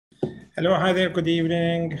Hello, hi there. Good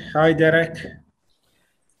evening. Hi, Derek.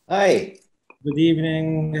 Hi, Good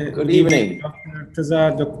evening. good Good evening, evening. Dr.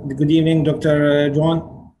 Tazar. Good evening, Dr.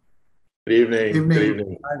 John. Good evening. Good Evening.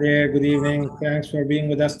 evening. Hi there. Good evening. Thanks for being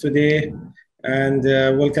with us today, and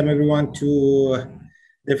welcome everyone to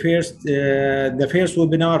the first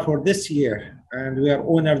webinar for this year. And we are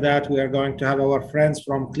honored that we are going to have our friends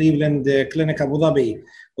from Cleveland Clinic Abu Dhabi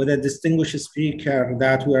with a distinguished speaker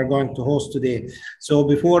that we are going to host today. So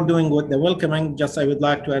before doing with the welcoming, I would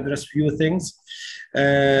like to address a few things.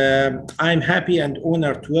 I'm happy and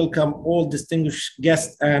honored to welcome all distinguished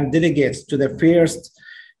guests and delegates to the first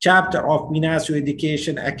chapter of MENASO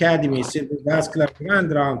Education Academy Cerebrovascular Grand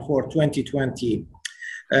Round for 2020.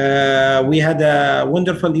 We had a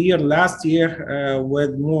wonderful year last year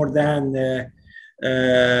with more than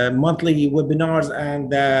monthly webinars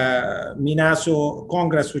and MENASO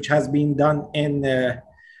Congress, which has been done in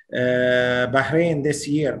Bahrain this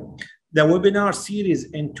year. The webinar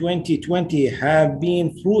series in 2020 have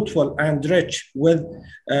been fruitful and rich with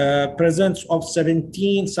presence of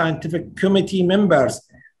 17 scientific committee members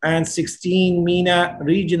and 16 MENA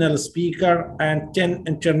regional speakers and 10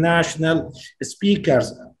 international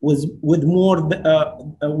speakers with more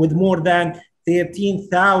than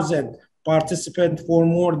 13,000 participants for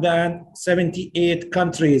more than 78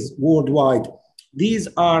 countries worldwide. These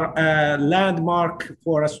are a landmark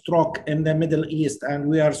for a stroke in the Middle East, and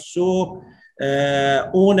we are so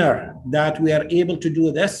honored that we are able to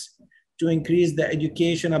do this to increase the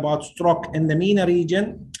education about stroke in the MENA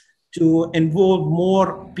region, to involve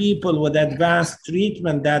more people with advanced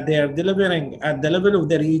treatment that they are delivering at the level of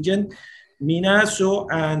the region. MENASO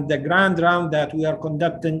and the Grand Round that we are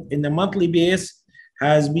conducting in a monthly base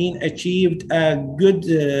has been achieved a good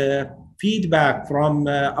feedback from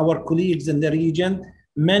our colleagues in the region.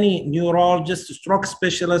 Many neurologists, stroke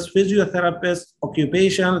specialists, physiotherapists,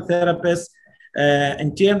 occupational therapists,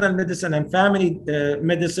 internal medicine and family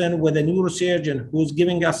medicine with a neurosurgeon who's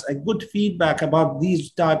giving us a good feedback about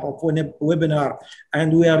these type of webinar.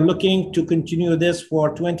 And we are looking to continue this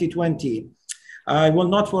for 2020. I will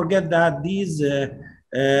not forget that these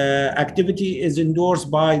activity is endorsed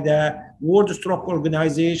by the World Stroke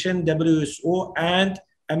Organization, WSO, and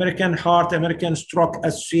American Heart, American Stroke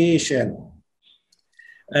Association.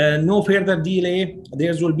 No further delay.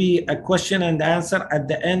 There will be a question and answer at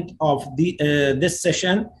the end of this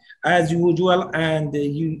session, as usual, and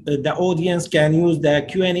the audience can use the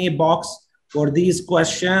Q&A box for these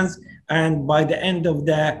questions. And by the end of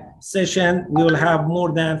the session, we will have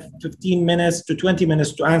more than 15 minutes to 20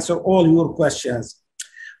 minutes to answer all your questions.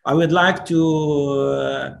 I would like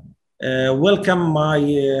to welcome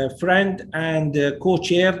my friend and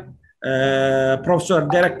co-chair, Professor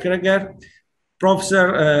Derek Krieger.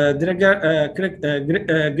 Professor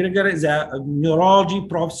Krieger is a neurology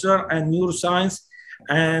professor and neuroscience,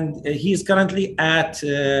 and he's currently at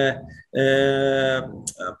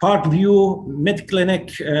Parkview Med Clinic.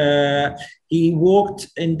 He worked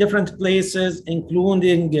in different places,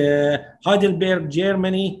 including Heidelberg,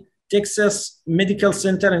 Germany, Texas Medical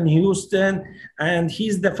Center in Houston, and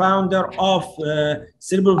he's the founder of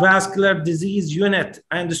Cerebrovascular Disease Unit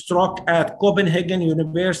and Stroke at Copenhagen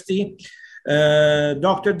University.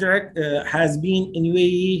 Dr. Derek has been in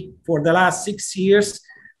UAE for the last 6 years,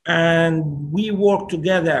 and we work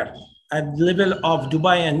together at the level of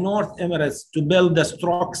Dubai and North Emirates to build the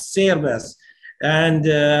stroke service. And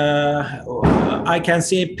I can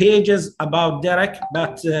say pages about Derek,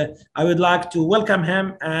 but I would like to welcome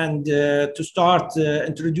him and to start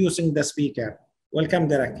introducing the speaker. Welcome,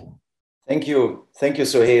 Derek. Thank you,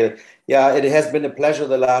 Sohail. Yeah, it has been a pleasure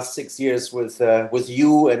the last 6 years with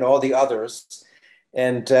you and all the others.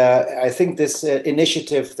 And I think this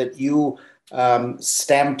initiative that you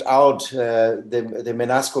stamped out, the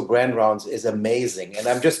MENASO Grand Rounds, is amazing. And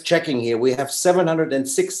I'm just checking here. We have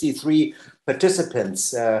 763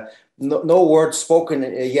 participants. No word spoken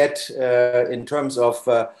yet in terms of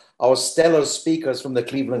our stellar speakers from the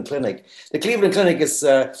Cleveland Clinic. The Cleveland Clinic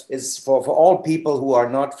is for all people who are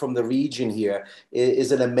not from the region here,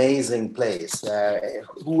 is an amazing place.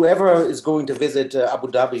 Whoever is going to visit Abu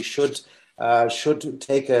Dhabi should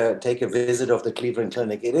take a visit of the Cleveland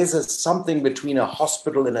Clinic. It is something between a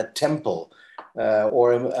hospital and a temple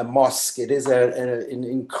or a mosque. It is an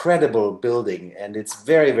incredible building, and it's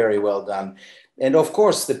very, very well done. And of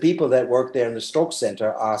course, the people that work there in the stroke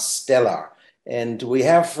center are stellar. And we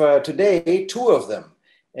have today 2 of them.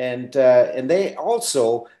 And they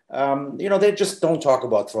also, they just don't talk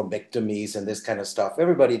about thrombectomies and this kind of stuff.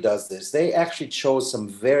 Everybody does this. They actually chose some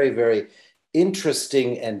very, very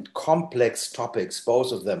interesting and complex topics,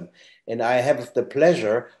 both of them. And I have the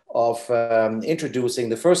pleasure of introducing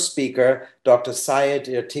the first speaker, Dr. Syed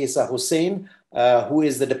Irteza Hussain, who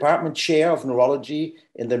is the Department Chair of Neurology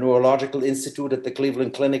in the Neurological Institute at the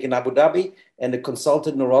Cleveland Clinic in Abu Dhabi and a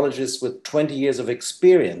consultant neurologist with 20 years of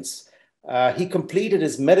experience. He completed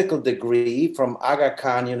his medical degree from Aga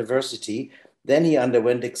Khan University. Then he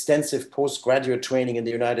underwent extensive postgraduate training in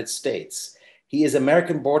the United States. He is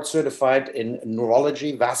American board certified in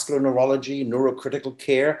neurology, vascular neurology, neurocritical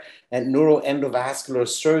care, and neuroendovascular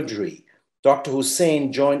surgery. Dr.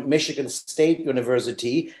 Hussain joined Michigan State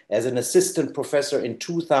University as an assistant professor in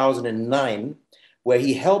 2009, where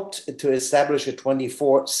he helped to establish a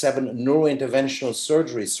 24/7 neurointerventional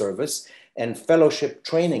surgery service and fellowship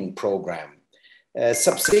training program.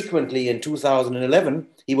 Subsequently, in 2011,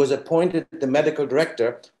 he was appointed the medical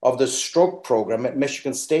director of the stroke program at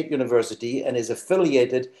Michigan State University and is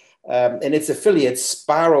affiliated in its affiliate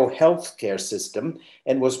Sparrow Healthcare System,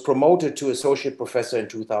 and was promoted to associate professor in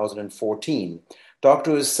 2014.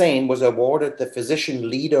 Dr. Hussain was awarded the Physician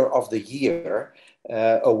Leader of the Year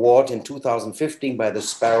award in 2015 by the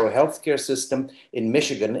Sparrow Healthcare System in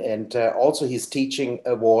Michigan, and also he's teaching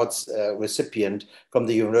awards recipient from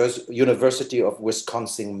the University of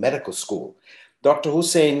Wisconsin Medical School. Dr.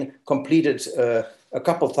 Hussain completed a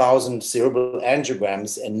couple thousand cerebral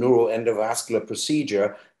angiograms and neuroendovascular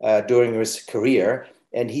procedure during his career,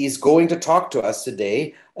 and he's going to talk to us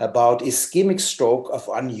today about ischemic stroke of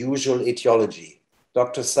unusual etiology.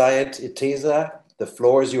 Dr. Syed Irteza, the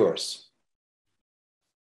floor is yours.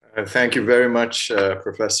 Thank you very much,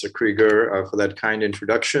 Professor Krieger, for that kind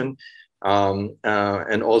introduction.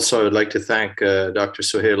 And also I'd like to thank Dr.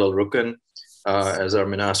 Sohail Al-Rukn as our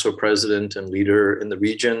MENASO president and leader in the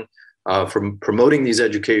region for promoting these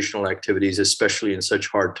educational activities, especially in such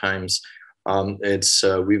hard times.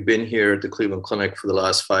 We've been here at the Cleveland Clinic for the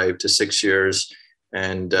last 5 to 6 years,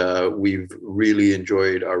 and we've really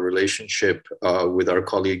enjoyed our relationship with our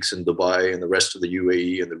colleagues in Dubai and the rest of the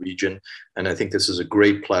UAE and the region. And I think this is a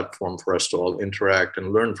great platform for us to all interact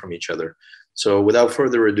and learn from each other. So without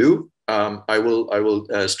further ado, I will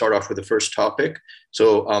start off with the first topic.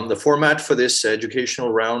 So the format for this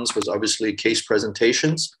educational rounds was obviously case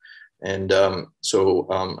presentations. And I'm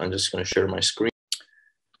just going to share my screen.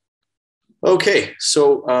 Okay,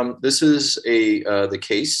 so this is the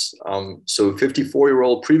case. So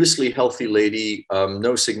 54-year-old previously healthy lady,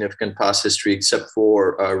 no significant past history except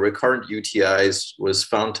for recurrent UTIs, was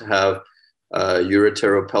found to have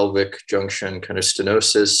ureteropelvic junction kind of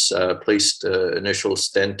stenosis, placed initial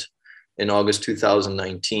stent in August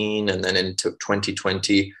 2019 and then into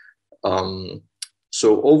 2020.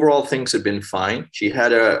 So overall, things had been fine. She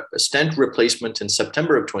had a stent replacement in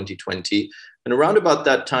September of 2020. And around about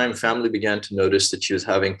that time, family began to notice that she was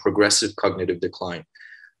having progressive cognitive decline.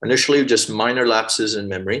 Initially, just minor lapses in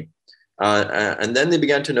memory. And then they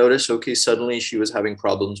began to notice, okay, suddenly she was having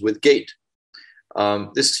problems with gait.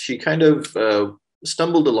 She kind of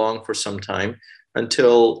stumbled along for some time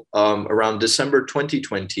until around December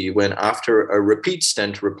 2020, when after a repeat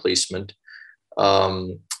stent replacement,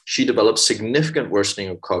 she developed significant worsening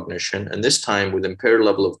of cognition, and this time with impaired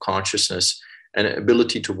level of consciousness and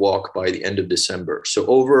ability to walk by the end of December. So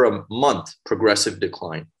over a month, progressive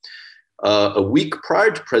decline. A week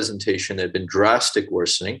prior to presentation had been drastic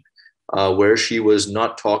worsening, where she was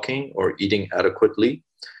not talking or eating adequately.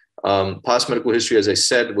 Past medical history, as I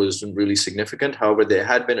said, wasn't really significant. However, there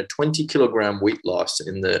had been a 20-kilogram weight loss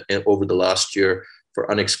over the last year for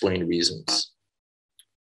unexplained reasons.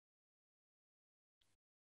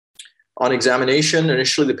 On examination,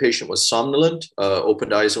 initially the patient was somnolent,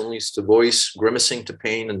 opened eyes only to voice, grimacing to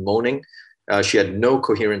pain and moaning. She had no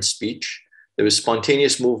coherent speech. There was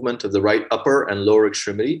spontaneous movement of the right upper and lower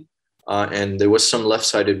extremity, and there was some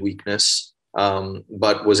left-sided weakness,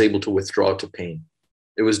 but was able to withdraw to pain.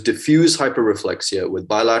 It was diffuse hyperreflexia with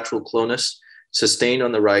bilateral clonus, sustained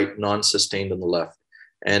on the right, non-sustained on the left,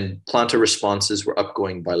 and plantar responses were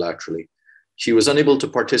upgoing bilaterally. She was unable to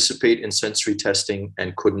participate in sensory testing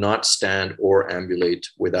and could not stand or ambulate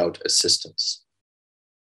without assistance.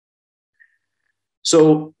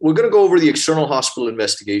 So we're going to go over the external hospital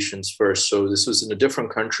investigations first. So this was in a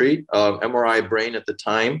different country. MRI brain at the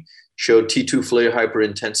time showed T2 flare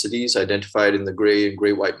hyperintensities identified in the gray and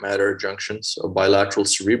gray-white matter junctions of bilateral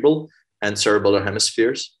cerebral and cerebellar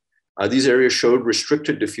hemispheres. These areas showed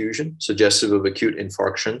restricted diffusion, suggestive of acute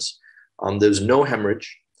infarctions. There was no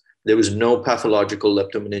hemorrhage. There was no pathological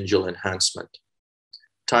leptomeningeal enhancement.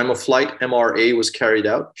 Time of flight MRA was carried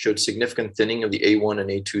out, showed significant thinning of the A1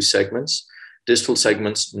 and A2 segments, distal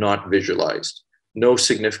segments not visualized, no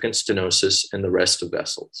significant stenosis in the rest of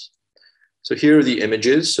vessels. So here are the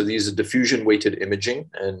images. So these are diffusion weighted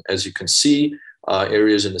imaging. And as you can see,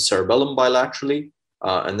 areas in the cerebellum bilaterally,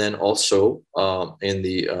 and then also in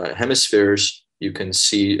the hemispheres, you can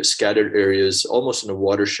see scattered areas almost in a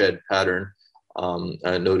watershed pattern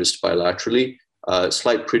noticed bilaterally,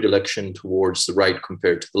 slight predilection towards the right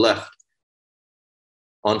compared to the left.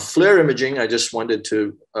 On FLAIR imaging, I just wanted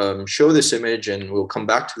to show this image, and we'll come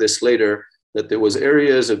back to this later, that there was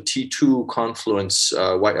areas of T2 confluence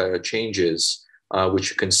changes, which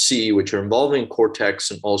you can see, which are involving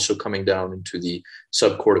cortex and also coming down into the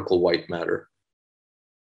subcortical white matter.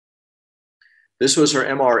 This was her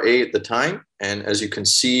MRA at the time, and as you can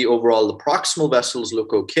see, overall, the proximal vessels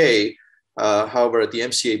look okay. However, at the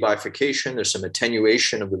MCA bifurcation, there's some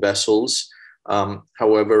attenuation of the vessels.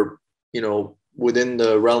 However, within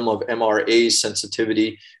the realm of MRA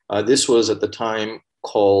sensitivity, this was at the time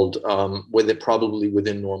called probably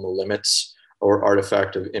within normal limits or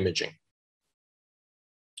artifact of imaging.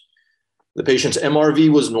 The patient's MRV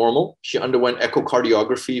was normal. She underwent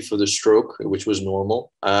echocardiography for the stroke, which was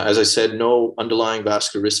normal. As I said, no underlying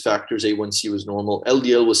vascular risk factors. A1C was normal.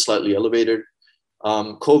 LDL was slightly elevated.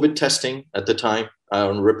 COVID testing at the time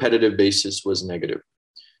on a repetitive basis was negative.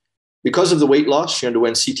 Because of the weight loss, she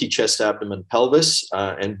underwent CT chest, abdomen, pelvis,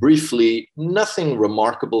 and briefly, nothing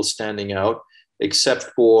remarkable standing out except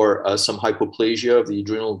for some hypoplasia of the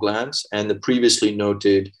adrenal glands and the previously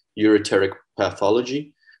noted ureteric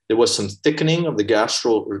pathology. There was some thickening of the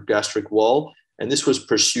gastric wall, and this was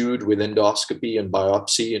pursued with endoscopy and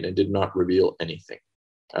biopsy, and it did not reveal anything,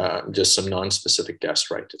 just some non-specific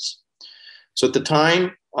gastritis. So at the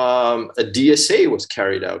time, a DSA was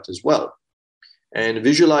carried out as well. And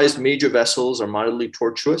visualized major vessels are mildly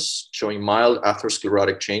tortuous, showing mild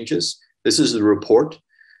atherosclerotic changes. This is the report.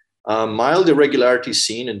 Mild irregularities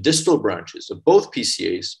seen in distal branches of both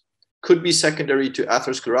PCAs could be secondary to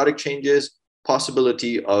atherosclerotic changes.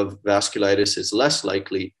 Possibility of vasculitis is less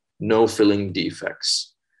likely, no filling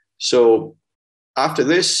defects. So after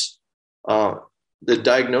this, the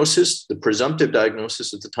diagnosis, the presumptive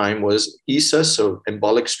diagnosis at the time was ESA, so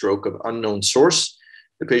embolic stroke of unknown source.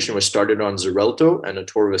 The patient was started on Xarelto and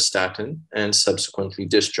atorvastatin and subsequently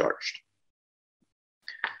discharged.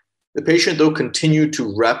 The patient, though, continued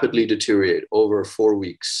to rapidly deteriorate over 4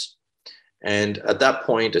 weeks. And at that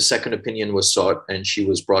point, a second opinion was sought and she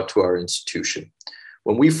was brought to our institution.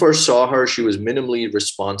 When we first saw her, she was minimally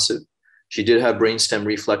responsive. She did have brainstem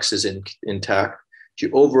reflexes intact. She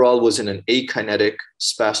overall was in an akinetic,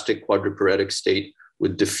 spastic quadriparetic state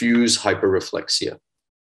with diffuse hyperreflexia.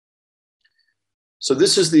 So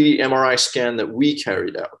this is the MRI scan that we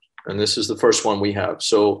carried out, and this is the first one we have.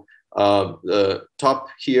 So the top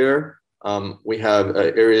here, we have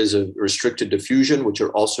areas of restricted diffusion, which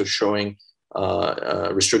are also showing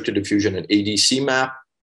restricted diffusion and ADC map.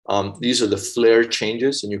 These are the flare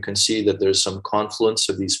changes, and you can see that there's some confluence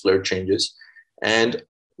of these flare changes. And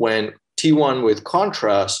when T1 with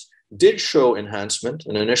contrast did show enhancement,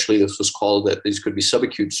 and initially this was called that these could be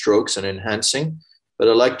subacute strokes and enhancing, but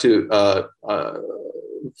I'd like to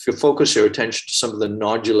focus your attention to some of the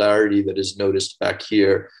nodularity that is noticed back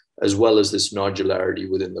here, as well as this nodularity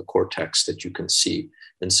within the cortex that you can see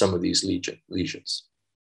in some of these lesions.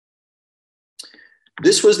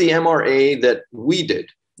 This was the MRA that we did.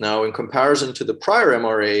 Now, in comparison to the prior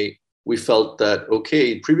MRA, we felt that,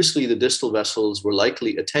 okay, previously the distal vessels were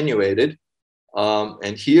likely attenuated,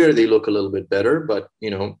 and here they look a little bit better, but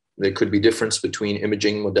there could be difference between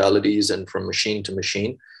imaging modalities and from machine to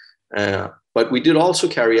machine. But we did also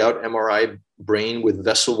carry out MRI brain with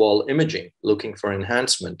vessel wall imaging, looking for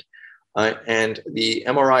enhancement. And the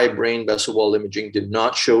MRI brain vessel wall imaging did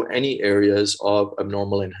not show any areas of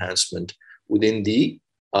abnormal enhancement within the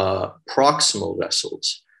proximal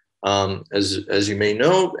vessels. As you may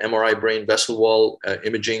know, MRI brain vessel wall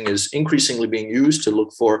imaging is increasingly being used to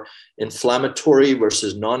look for inflammatory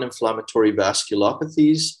versus non-inflammatory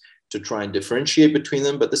vasculopathies to try and differentiate between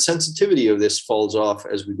them, but the sensitivity of this falls off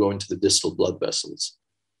as we go into the distal blood vessels.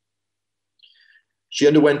 She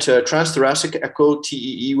underwent transthoracic echo,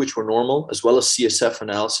 TEE, which were normal, as well as CSF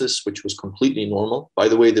analysis, which was completely normal. By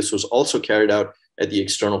the way, this was also carried out at the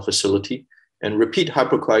external facility, and repeat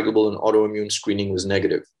hypercoagulable and autoimmune screening was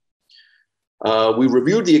negative. We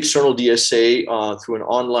reviewed the external DSA through an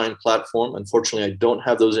online platform. Unfortunately, I don't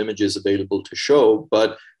have those images available to show,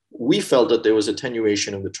 but we felt that there was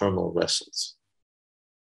attenuation of the terminal vessels.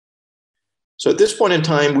 So at this point in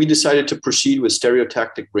time, we decided to proceed with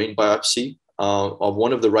stereotactic brain biopsy of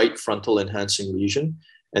one of the right frontal enhancing lesion.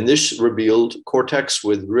 And this revealed cortex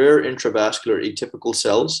with rare intravascular atypical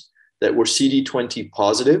cells that were CD20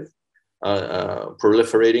 positive,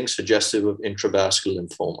 proliferating, suggestive of intravascular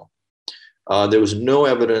lymphoma. There was no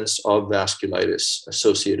evidence of vasculitis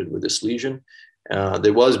associated with this lesion.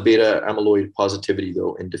 There was beta amyloid positivity,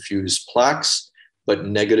 though, in diffuse plaques, but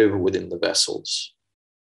negative within the vessels.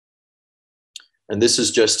 And this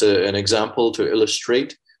is just an example to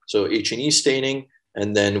illustrate. So H&E staining,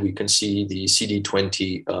 and then we can see the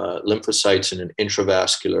CD20 lymphocytes in an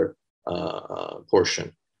intravascular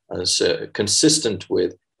portion, as consistent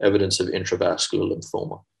with evidence of intravascular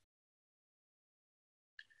lymphoma.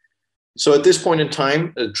 So at this point in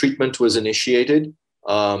time, treatment was initiated.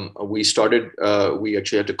 We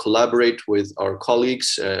actually had to collaborate with our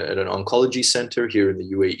colleagues at an oncology center here in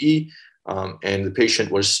the UAE. And the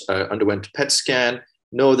patient underwent a PET scan.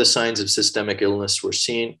 No other signs of systemic illness were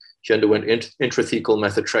seen. She underwent intrathecal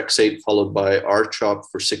methotrexate followed by R-CHOP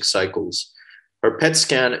for 6 cycles. Her PET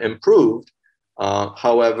scan improved.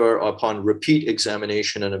 However, upon repeat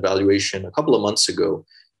examination and evaluation a couple of months ago,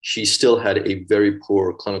 she still had a very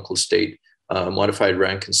poor clinical state, modified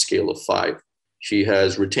Rankin scale of 5. She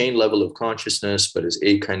has retained level of consciousness, but is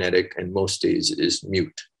akinetic and most days is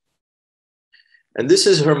mute. And this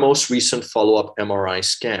is her most recent follow-up MRI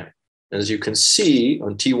scan. As you can see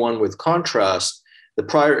on T1 with contrast, the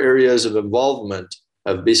prior areas of involvement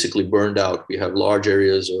have basically burned out. We have large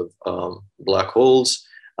areas of black holes,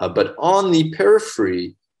 but on the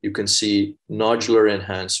periphery, you can see nodular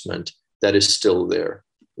enhancement that is still there.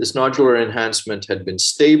 This nodular enhancement had been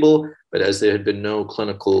stable, but as there had been no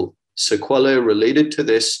clinical sequelae related to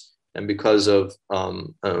this, and because of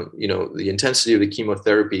the intensity of the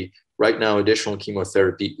chemotherapy, right now additional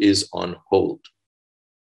chemotherapy is on hold.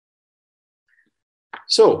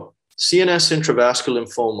 So CNS intravascular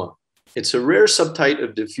lymphoma. It's a rare subtype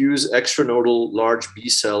of diffuse extranodal large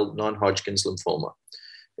B-cell non-Hodgkin's lymphoma.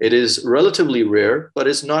 It is relatively rare, but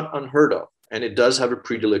it's not unheard of, and it does have a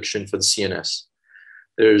predilection for the CNS.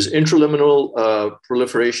 There's intraliminal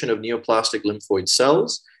proliferation of neoplastic lymphoid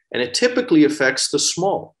cells, and it typically affects the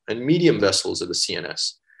small and medium vessels of the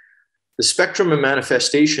CNS. The spectrum of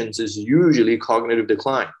manifestations is usually cognitive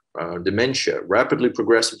decline, dementia, rapidly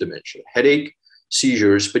progressive dementia, headache,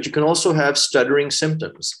 seizures, but you can also have stuttering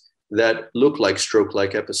symptoms that look like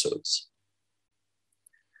stroke-like episodes.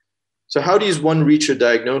 So how does one reach a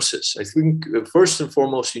diagnosis? I think first and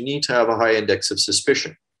foremost, you need to have a high index of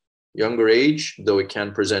suspicion. Younger age, though it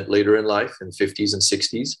can present later in life in 50s and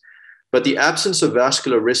 60s, but the absence of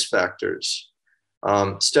vascular risk factors,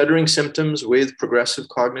 stuttering symptoms with progressive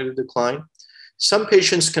cognitive decline. Some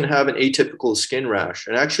patients can have an atypical skin rash,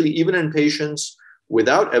 and actually even in patients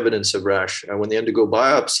without evidence of rash, when they undergo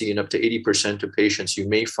biopsy, in up to 80% of patients, you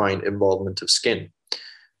may find involvement of skin.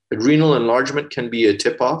 Adrenal enlargement can be a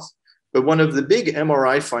tip-off, but one of the big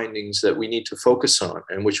MRI findings that we need to focus on,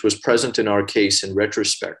 and which was present in our case in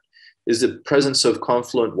retrospect, is the presence of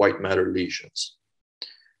confluent white matter lesions.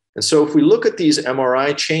 And so if we look at these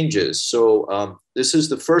MRI changes, so this is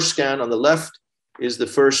the first scan on the left, is the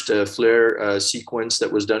first FLAIR sequence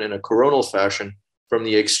that was done in a coronal fashion from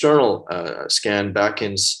the external scan back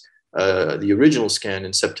in the original scan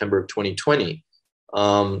in September of 2020.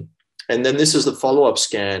 And then this is the follow-up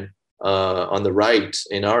scan on the right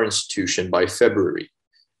in our institution by February.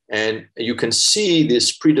 And you can see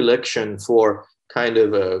this predilection for kind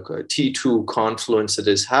of a T2 confluence that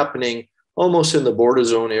is happening almost in the border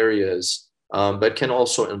zone areas, but can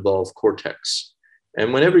also involve cortex.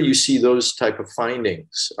 And whenever you see those type of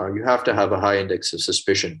findings, you have to have a high index of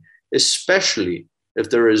suspicion, especially if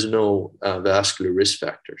there is no vascular risk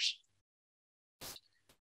factors.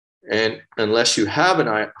 And unless you have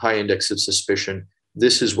a high index of suspicion,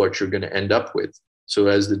 this is what you're going to end up with. So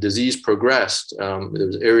as the disease progressed,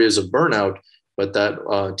 there's areas of burnout, but that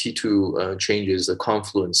T2 changes, the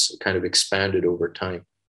confluence kind of expanded over time.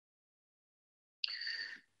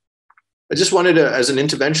 I just wanted to, as an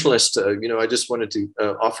interventionalist, I just wanted to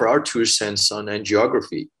offer our 2 cents on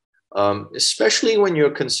angiography, especially when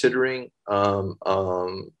you're considering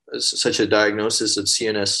such a diagnosis of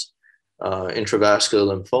CNS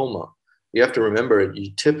intravascular lymphoma. You have to remember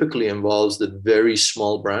it typically involves the very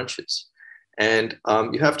small branches. And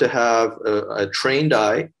you have to have a trained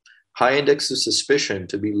eye, high index of suspicion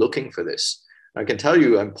to be looking for this. I can tell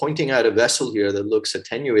you, I'm pointing at a vessel here that looks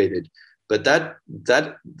attenuated, but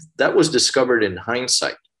that was discovered in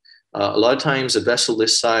hindsight. A lot of times a vessel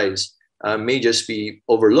this size may just be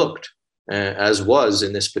overlooked, as was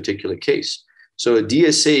in this particular case. So a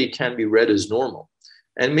DSA can be read as normal.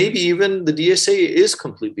 And maybe even the DSA is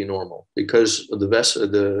completely normal because the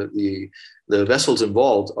vessels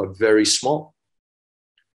involved are very small.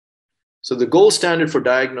 So the gold standard for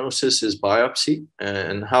diagnosis is biopsy,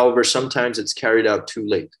 and however, sometimes it's carried out too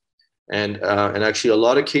late. And actually a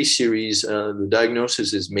lot of case series, the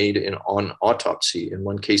diagnosis is made on autopsy. In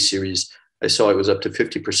one case series, I saw it was up to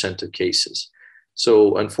 50% of cases.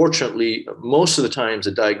 So unfortunately, most of the times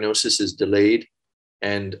the diagnosis is delayed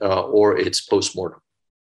and or it's postmortem.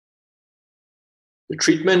 The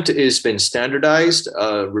treatment has been standardized.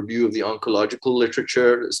 Review of the oncological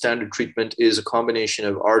literature. The standard treatment is a combination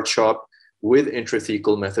of R-CHOP with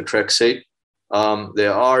intrathecal methotrexate.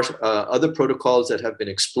 There are other protocols that have been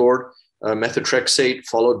explored, methotrexate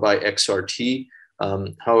followed by XRT.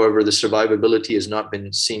 However, the survivability has not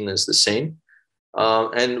been seen as the same.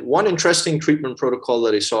 And one interesting treatment protocol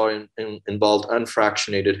that I saw involved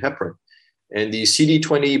unfractionated heparin. And the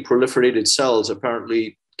CD20 proliferated cells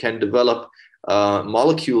apparently can develop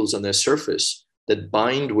molecules on their surface that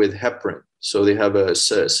bind with heparin. So they have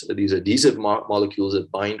these adhesive molecules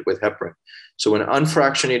that bind with heparin. So when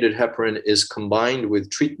unfractionated heparin is combined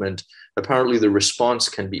with treatment, apparently the response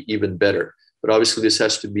can be even better. But obviously this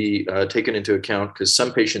has to be taken into account because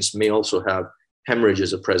some patients may also have hemorrhage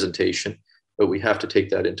as a presentation, but we have to take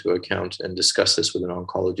that into account and discuss this with an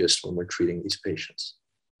oncologist when we're treating these patients.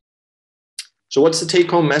 So what's the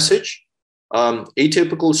take-home message?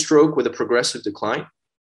 Atypical stroke with a progressive decline,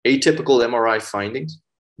 atypical MRI findings,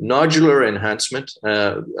 nodular enhancement.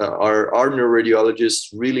 Our neuroradiologists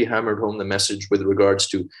really hammered home the message with regards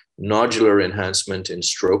to nodular enhancement in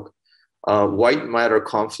stroke, white matter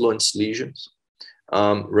confluence lesions.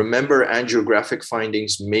 Remember, angiographic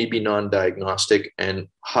findings may be non-diagnostic and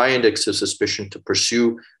high index of suspicion to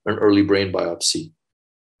pursue an early brain biopsy.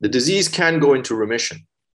 The disease can go into remission.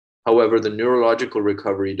 However, the neurological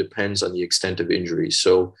recovery depends on the extent of injury.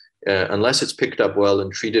 So unless it's picked up well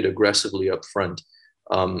and treated aggressively up front,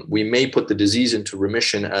 we may put the disease into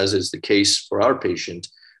remission, as is the case for our patient,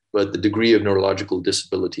 but the degree of neurological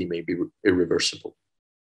disability may be irreversible.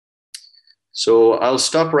 So I'll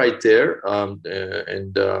stop right there,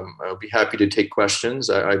 and I'll be happy to take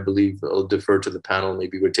questions. I believe I'll defer to the panel.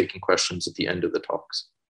 Maybe we're taking questions at the end of the talks.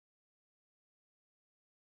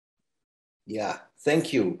 Yeah,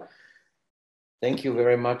 thank you. Thank you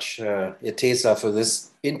very much, Etesa, for this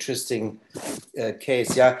interesting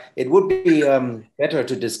case. Yeah, it would be better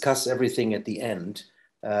to discuss everything at the end.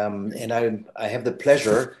 And I have the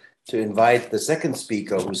pleasure to invite the second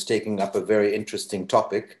speaker who's taking up a very interesting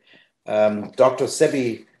topic. Dr.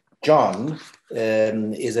 Sebi John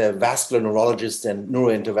is a vascular neurologist and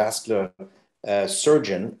neurointravascular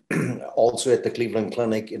surgeon, also at the Cleveland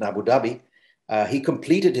Clinic in Abu Dhabi. He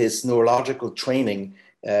completed his neurological training,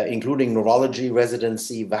 including neurology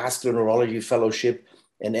residency, vascular neurology fellowship,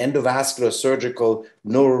 and endovascular surgical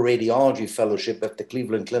neuroradiology fellowship at the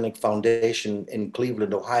Cleveland Clinic Foundation in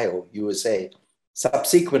Cleveland, Ohio, USA.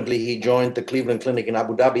 Subsequently, he joined the Cleveland Clinic in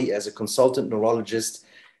Abu Dhabi as a consultant neurologist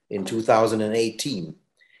in 2018.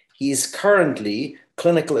 He is currently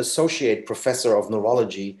clinical associate professor of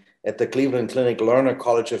neurology at the Cleveland Clinic Lerner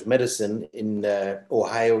College of Medicine in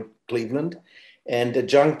Ohio, Cleveland, and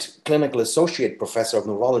adjunct clinical associate professor of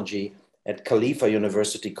neurology at Khalifa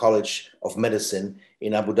University College of Medicine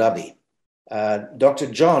in Abu Dhabi.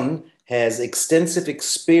 Dr. John has extensive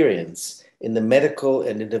experience in the medical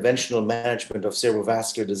and interventional management of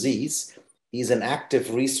cerebrovascular disease. He's an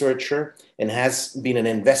active researcher and has been an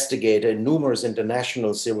investigator in numerous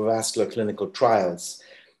international cerebrovascular clinical trials.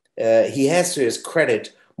 He has to his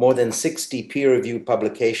credit more than 60 peer-reviewed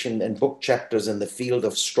publications and book chapters in the field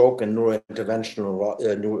of stroke and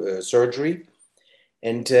neurointerventional surgery.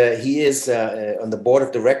 And he is on the board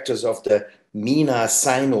of directors of the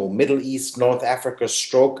MENASO, Middle East North Africa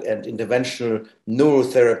Stroke and Interventional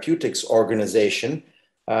Neurotherapeutics Organization,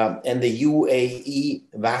 and the UAE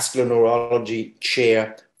Vascular Neurology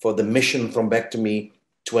Chair for the Mission Thrombectomy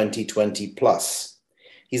 2020 Plus.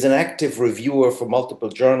 He's an active reviewer for multiple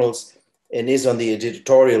journals and is on the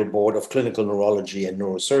editorial board of Clinical Neurology and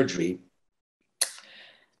Neurosurgery.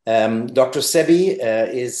 Dr. Sebi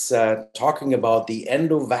is talking about the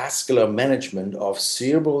endovascular management of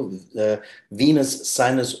cerebral venous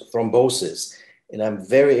sinus thrombosis. And I'm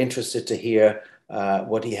very interested to hear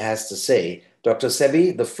what he has to say. Dr.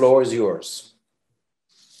 Sebi, the floor is yours.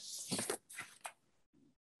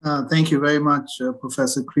 Thank you very much,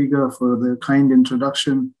 Professor Krieger, for the kind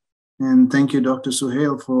introduction. And thank you, Dr.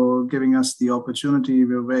 Suhail, for giving us the opportunity.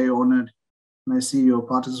 We're very honored. And I see your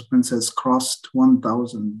participants has crossed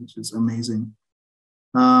 1,000, which is amazing.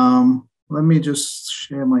 Let me just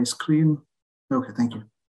share my screen. Okay, thank you.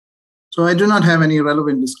 So I do not have any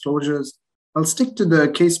relevant disclosures. I'll stick to the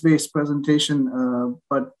case-based presentation,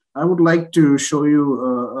 but I would like to show you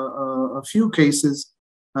a few cases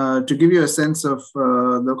to give you a sense of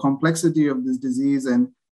the complexity of this disease and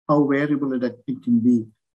how variable it can be.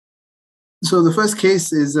 So the first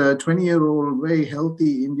case is a 20-year-old, very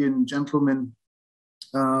healthy Indian gentleman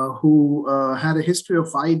who had a history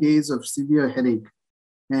of 5 days of severe headache.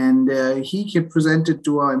 And he presented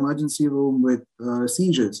to our emergency room with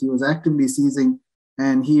seizures. He was actively seizing,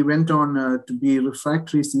 and he went on to be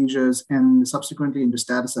refractory seizures and subsequently into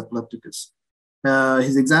status epilepticus.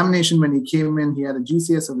 His examination, when he came in, he had a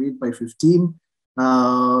GCS of 8/15.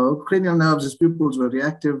 Cranial nerves, his pupils were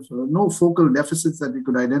reactive, no focal deficits that we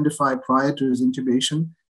could identify prior to his intubation.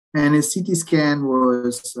 And his CT scan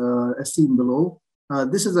was as seen below.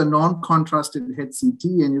 This is a non-contrasted head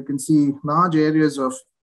CT, and you can see large areas of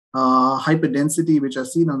hyperdensity, which are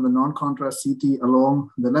seen on the non-contrast CT along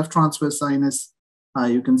the left transverse sinus.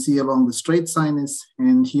 You can see along the straight sinus,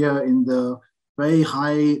 and here in the very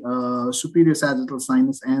high superior sagittal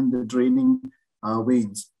sinus and the draining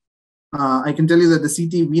veins. I can tell you that the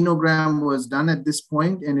CT venogram was done at this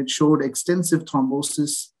point, and it showed extensive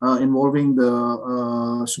thrombosis involving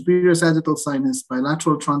the superior sagittal sinus,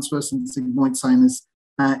 bilateral transverse and sigmoid sinus,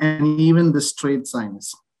 and even the straight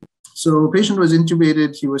sinus. So patient was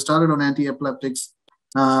intubated. He was started on anti-epileptics,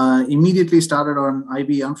 immediately started on IV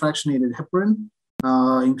unfractionated heparin,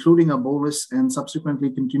 including a bolus, and subsequently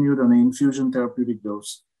continued on an infusion therapeutic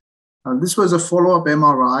dose. This was a follow-up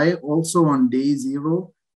MRI also on day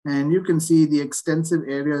 0. And you can see the extensive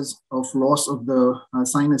areas of loss of the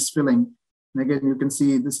sinus filling. And again, you can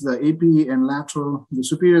see this is the AP and lateral, the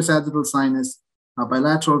superior sagittal sinus,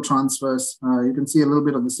 bilateral transverse. You can see a little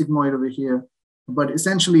bit of the sigmoid over here, but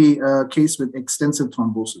essentially a case with extensive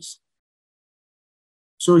thrombosis.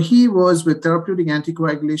 So he was with therapeutic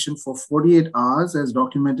anticoagulation for 48 hours as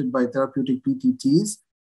documented by therapeutic PTTs.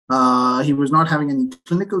 He was not having any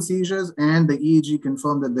clinical seizures, and the EEG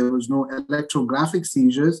confirmed that there was no electrographic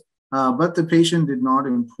seizures, but the patient did not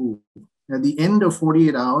improve. At the end of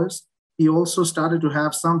 48 hours, he also started to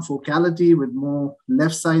have some focality with more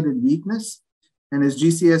left-sided weakness, and his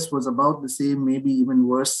GCS was about the same, maybe even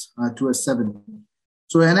worse, to a 7.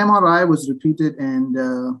 So an MRI was repeated, and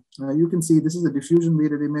you can see this is a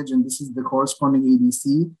diffusion-weighted image, and this is the corresponding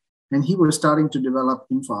ADC, and he was starting to develop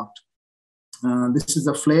infarct. This is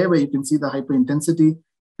a flare where you can see the hyperintensity.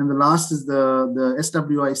 And the last is the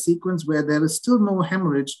SWI sequence where there is still no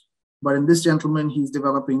hemorrhage, but in this gentleman, he's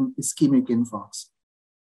developing ischemic infarcts.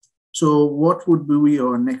 So what would be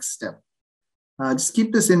our next step? Just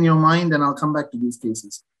keep this in your mind, and I'll come back to these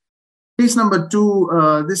cases. Case number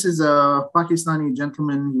 2, this is a Pakistani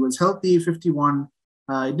gentleman. He was healthy, 51.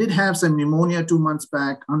 He did have some pneumonia 2 months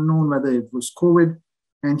back, unknown whether it was COVID.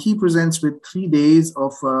 And he presents with 3 days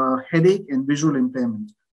of headache and visual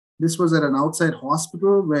impairment. This was at an outside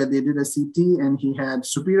hospital where they did a CT, and he had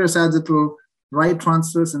superior sagittal, right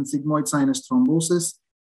transverse, and sigmoid sinus thrombosis.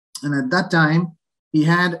 And at that time, he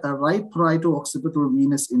had a right parieto-occipital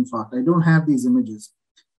venous infarct. I don't have these images.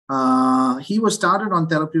 He was started on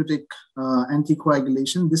therapeutic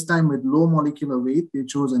anticoagulation, this time with low molecular weight. They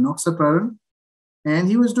chose enoxaparin, and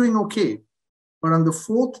he was doing okay. But on the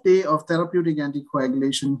 4th day of therapeutic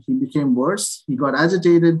anticoagulation, he became worse. He got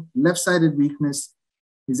agitated, left-sided weakness.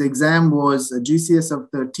 His exam was a GCS of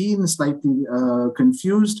 13, slightly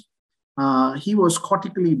confused. He was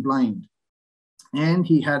cortically blind, and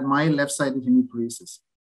he had mild left-sided hemiparesis.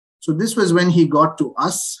 So this was when he got to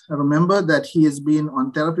us. Remember that he has been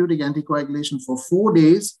on therapeutic anticoagulation for 4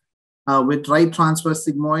 days with right transverse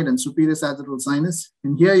sigmoid and superior sagittal sinus.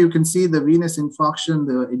 And here you can see the venous infarction,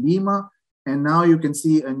 the edema, and now you can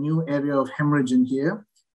see a new area of hemorrhage in here.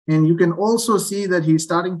 And you can also see that he's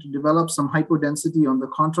starting to develop some hypodensity on the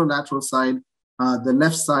contralateral side, the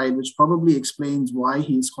left side, which probably explains why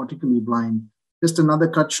he's cortically blind. Just another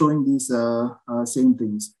cut showing these same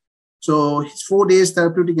things. So it's 4 days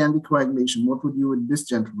therapeutic anticoagulation. What would you with this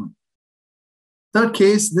gentleman? Third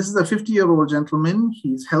case, this is a 50-year-old gentleman.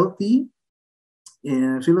 He's healthy,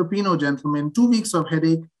 a Filipino gentleman, 2 weeks of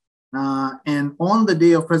headache. And on the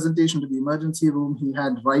day of presentation to the emergency room, he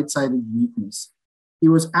had right-sided weakness. He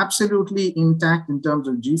was absolutely intact in terms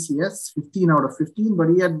of GCS, 15 out of 15, but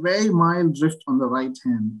he had very mild drift on the right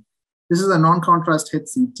hand. This is a non-contrast head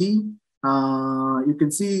CT. You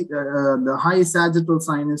can see the high sagittal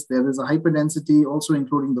sinus. There is a hyperdensity, also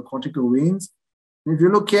including the cortical veins. And if you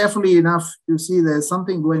look carefully enough, you see there's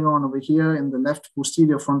something going on over here in the left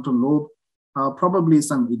posterior frontal lobe, probably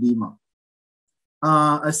some edema.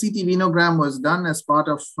 A CT venogram was done as part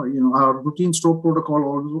of our routine stroke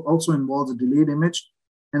protocol, also involves a delayed image,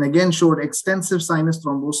 and again showed extensive sinus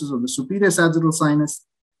thrombosis of the superior sagittal sinus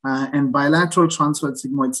and bilateral transverse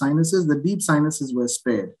sigmoid sinuses. The deep sinuses were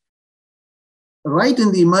spared. Right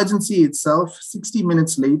in the emergency itself, 60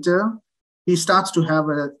 minutes later, he starts to have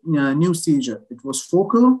a new seizure. It was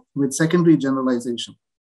focal with secondary generalization.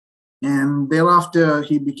 And thereafter,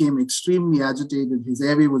 he became extremely agitated. His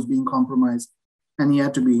airway was being compromised, and he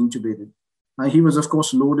had to be intubated. He was, of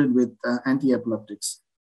course, loaded with anti-epileptics.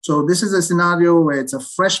 So this is a scenario where it's a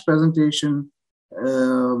fresh presentation,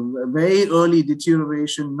 very early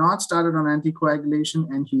deterioration, not started on anticoagulation,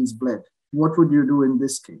 and he's bled. What would you do in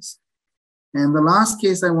this case? And the last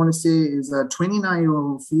case I want to say is a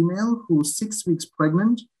 29-year-old female who's 6 weeks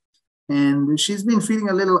pregnant, and she's been feeling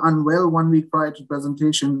a little unwell 1 week prior to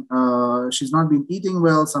presentation. She's not been eating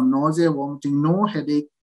well, some nausea, vomiting, no headache,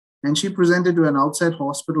 and she presented to an outside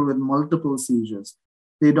hospital with multiple seizures.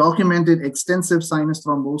 They documented extensive sinus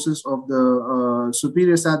thrombosis of the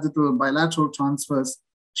superior sagittal bilateral transverse.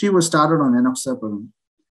 She was started on enoxaparin.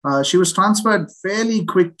 She was transferred fairly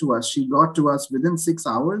quick to us. She got to us within 6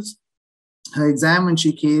 hours. Her exam when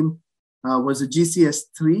she came was a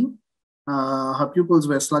GCS-3. Her pupils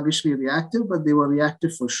were sluggishly reactive, but they were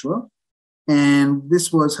reactive for sure. And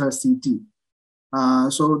this was her CT.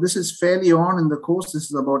 So this is fairly on in the course.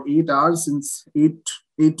 This is about 8 hours, since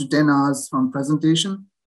 8 to 10 hours from presentation.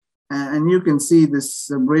 And you can see this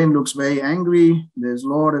brain looks very angry. There's a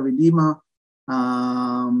lot of edema.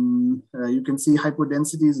 You can see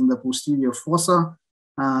hypodensities in the posterior fossa.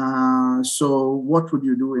 So what would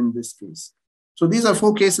you do in this case? So these are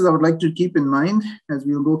 4 cases I would like to keep in mind as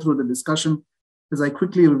we'll go through the discussion, as I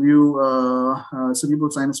quickly review cerebral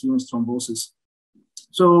sinus venous thrombosis.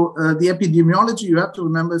 So the epidemiology, you have to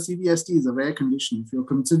remember CVST is a rare condition. If you're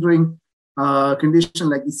considering a condition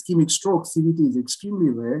like ischemic stroke, CVT is extremely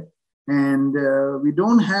rare. And we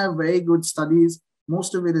don't have very good studies.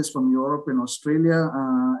 Most of it is from Europe and Australia,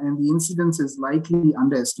 and the incidence is likely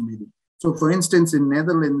underestimated. So for instance, in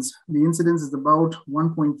Netherlands, the incidence is about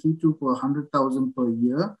 1.32 per 100,000 per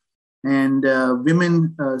year. And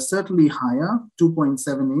women certainly higher,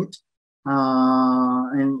 2.78.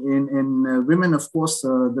 And in women, of course,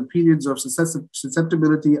 the periods of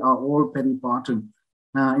susceptibility are all peripartum.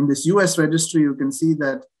 In this US registry, you can see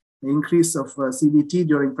that the increase of CVT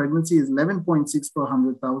during pregnancy is 11.6 per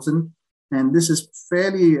 100,000. And this is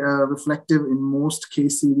fairly reflective in most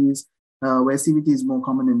case series where CVT is more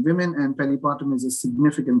common in women and peripartum is a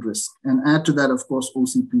significant risk. And add to that, of course,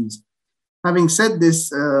 OCPs. Having said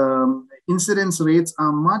this, incidence rates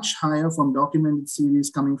are much higher from documented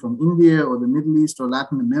series coming from India or the Middle East or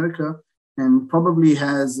Latin America, and probably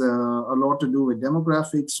has a lot to do with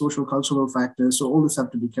demographics, social, cultural factors. So all this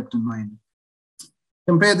have to be kept in mind.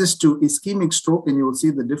 Compare this to ischemic stroke, and you will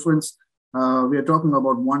see the difference. We are talking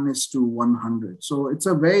about 1:100. So it's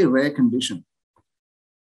a very rare condition.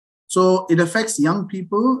 So it affects young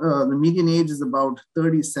people. The median age is about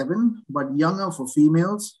 37, but younger for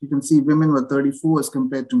females. You can see women were 34 as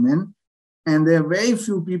compared to men. And there are very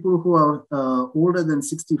few people who are older than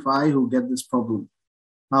 65 who get this problem.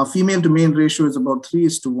 Female to male ratio is about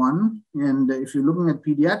 3:1. And if you're looking at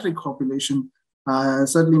pediatric population,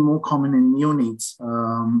 certainly more common in neonates.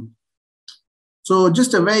 So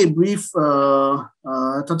just a very brief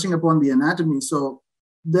touching upon the anatomy. So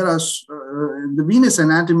there are the venous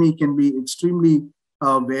anatomy can be extremely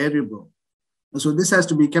variable. So this has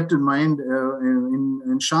to be kept in mind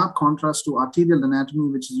in sharp contrast to arterial anatomy,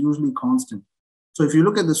 which is usually constant. So if you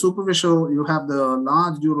look at the superficial, you have the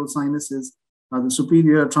large dural sinuses, the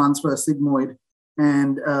superior transverse sigmoid,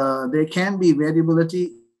 and there can be variability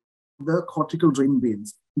in the cortical drain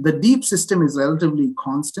veins. The deep system is relatively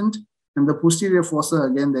constant, and the posterior fossa,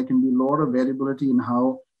 again, there can be a lot of variability in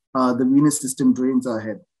how the venous system drains our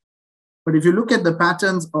head. But if you look at the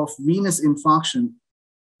patterns of venous infarction,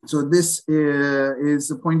 so this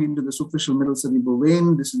is pointing to the superficial middle cerebral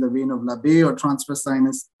vein. This is the vein of Labbé or transverse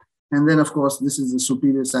sinus. And then, of course, this is the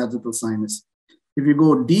superior sagittal sinus. If you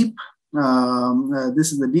go deep,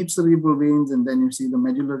 this is the deep cerebral veins, and then you see the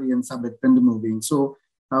medullary and subependymal veins. So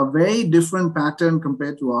a very different pattern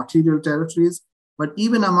compared to arterial territories. But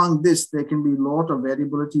even among this, there can be a lot of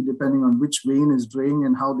variability depending on which vein is draining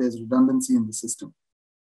and how there's redundancy in the system.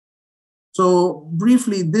 So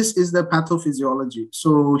briefly, this is the pathophysiology.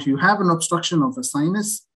 So you have an obstruction of a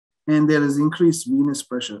sinus and there is increased venous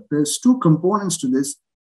pressure. There's 2 components to this.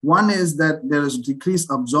 One is that there is decreased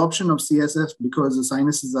absorption of CSF because the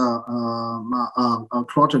sinuses are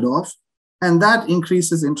clotted off, and that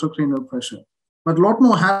increases intracranial pressure. But a lot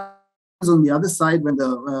more happens on the other side when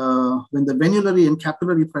the venulary and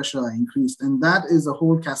capillary pressure are increased, and that is a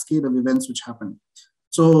whole cascade of events which happen.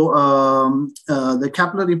 So the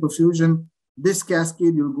capillary perfusion, this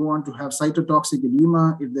cascade, you'll go on to have cytotoxic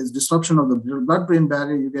edema. If there's disruption of the blood-brain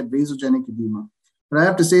barrier, you get vasogenic edema. But I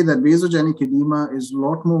have to say that vasogenic edema is a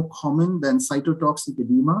lot more common than cytotoxic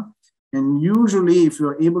edema. And usually, if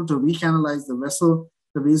you're able to recanalize the vessel,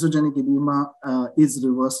 the vasogenic edema is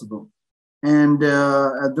reversible. And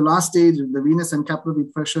at the last stage, if the venous and capillary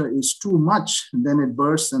pressure is too much, then it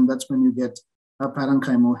bursts, and that's when you get a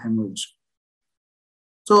parenchymal hemorrhage.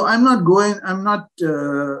 So I'm not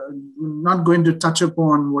going to touch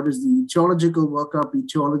upon what is the etiological workup,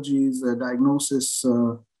 etiologies, diagnosis,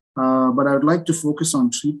 but I would like to focus on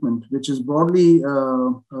treatment, which is broadly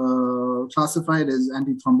classified as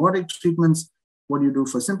antithrombotic treatments, what you do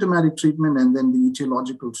for symptomatic treatment, and then the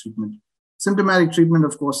etiological treatment. Symptomatic treatment,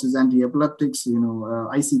 of course, is anti-epileptics,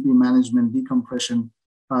 ICP management, decompression,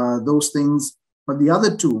 those things. But the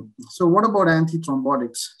other two, so what about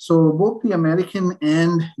antithrombotics? So both the American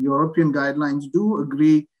and European guidelines do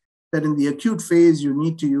agree that in the acute phase, you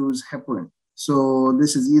need to use heparin. So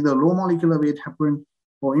this is either low molecular weight heparin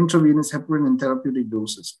or intravenous heparin in therapeutic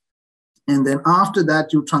doses. And then after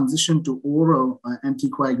that, you transition to oral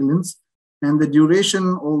anticoagulants. And the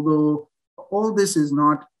duration, although all this is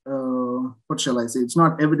not, what shall I say, it's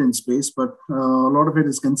not evidence-based, but a lot of it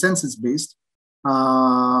is consensus-based.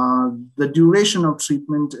 The duration of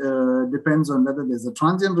treatment depends on whether there's a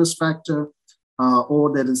transient risk factor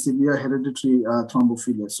or there is severe hereditary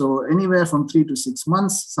thrombophilia. So anywhere from 3 to 6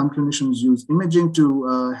 months, some clinicians use imaging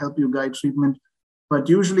to help you guide treatment, but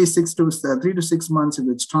usually 3 to 6 months if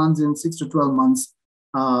it's transient, 6 to 12 months,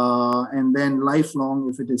 and then lifelong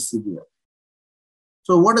if it is severe.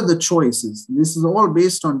 So what are the choices? This is all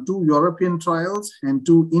based on 2 European trials and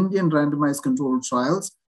 2 Indian randomized controlled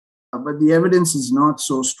trials. But the evidence is not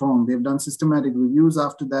so strong. They've done systematic reviews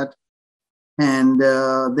after that. And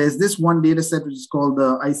there's this one data set which is called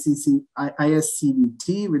the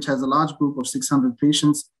ISCVT, which has a large group of 600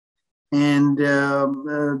 patients. And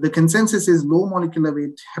the consensus is low molecular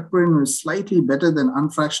weight heparin was slightly better than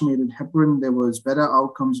unfractionated heparin. There was better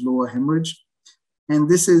outcomes, lower hemorrhage. And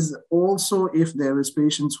this is also if there is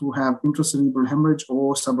patients who have intracerebral hemorrhage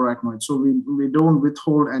or subarachnoid. So we don't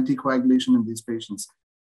withhold anticoagulation in these patients.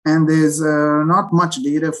 And there's not much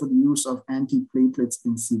data for the use of antiplatelets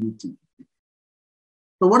in CVT.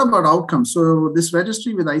 So what about outcomes? So this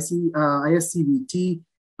registry with ISCVT,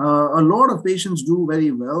 a lot of patients do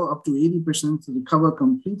very well, up to 80% recover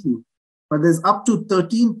completely. But there's up to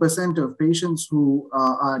 13% of patients who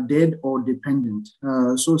are dead or dependent.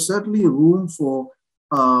 So certainly room for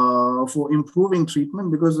improving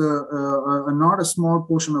treatment, because not a small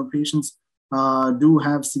portion of patients do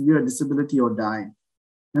have severe disability or die.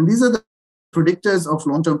 And these are the predictors of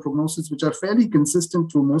long-term prognosis, which are fairly consistent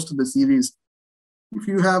through most of the series. If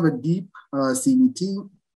you have a deep CVT,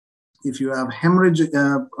 if you have hemorrhage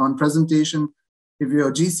on presentation, if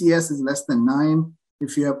your GCS is less than 9,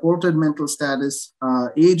 if you have altered mental status,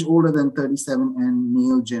 age older than 37, and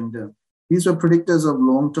male gender. These are predictors of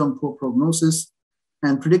long-term poor prognosis.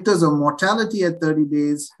 And predictors of mortality at 30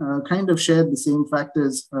 days kind of shared the same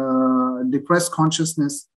factors: depressed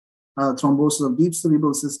consciousness, thrombosis of deep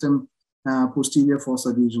cerebral system, posterior fossa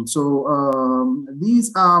lesion. So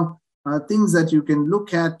these are things that you can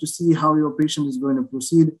look at to see how your patient is going to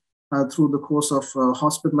proceed through the course of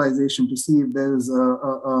hospitalization to see if there is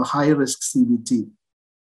a high-risk CVT.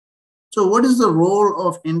 So what is the role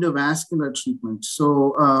of endovascular treatment?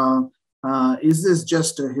 So is this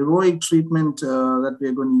just a heroic treatment that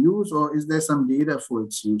we're going to use, or is there some data for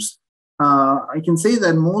its use? I can say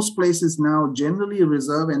that most places now generally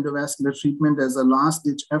reserve endovascular treatment as a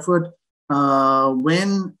last-ditch effort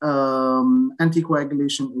when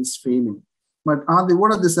anticoagulation is failing. But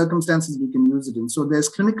what are the circumstances we can use it in? So there's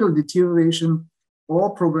clinical deterioration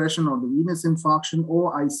or progression of the venous infarction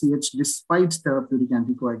or ICH despite therapeutic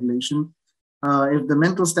anticoagulation. If the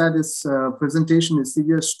mental status presentation is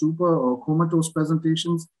severe stupor or comatose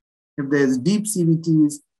presentations, if there's deep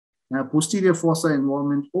CVTs, posterior fossa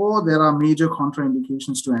involvement, or there are major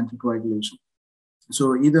contraindications to anticoagulation.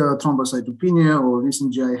 So either thrombocytopenia or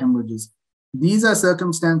recent GI hemorrhages. These are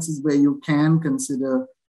circumstances where you can consider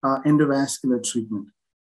endovascular treatment.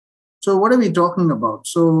 So what are we talking about?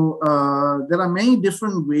 So there are many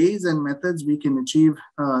different ways and methods we can achieve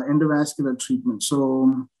endovascular treatment.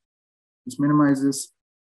 So let's minimize this.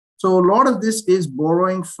 So a lot of this is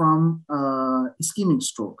borrowing from ischemic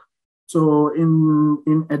stroke. So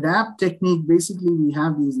in ADAPT technique, basically we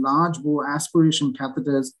have these large bore aspiration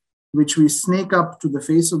catheters, which we snake up to the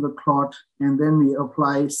face of the clot, and then we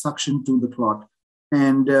apply suction to the clot.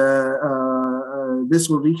 And this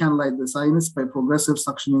will recanalize the sinus by progressive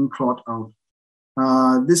suctioning clot out.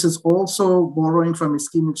 This is also borrowing from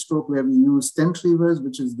ischemic stroke, where we use stent retrievers,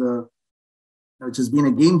 which has been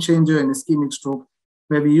a game changer in ischemic stroke,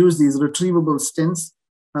 where we use these retrievable stents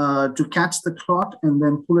to catch the clot and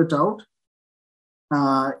then pull it out.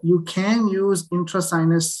 You can use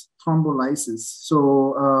intrasinus thrombolysis.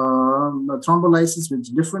 So thrombolysis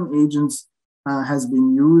with different agents has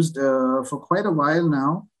been used for quite a while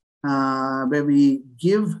now, where we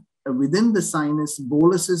give within the sinus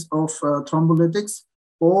boluses of thrombolytics,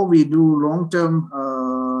 or we do long-term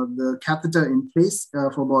the catheter in place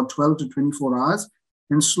for about 12 to 24 hours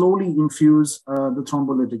and slowly infuse the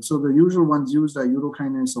thrombolytics. So the usual ones used are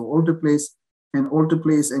urokinase or alteplase, and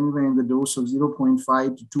alteplase anywhere in the dose of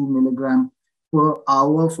 0.5 to 2 milligram per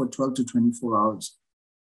hour for 12 to 24 hours.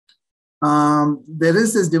 There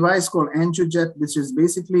is this device called angiojet, which is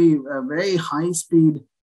basically a very high-speed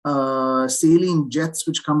saline jets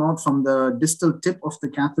which come out from the distal tip of the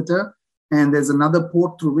catheter, and there's another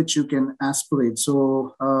port through which you can aspirate.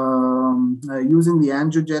 So using the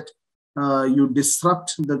angiojet, you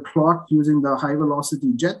disrupt the clot using the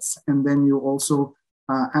high-velocity jets, and then you also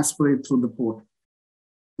aspirate through the port.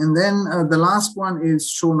 And then the last one is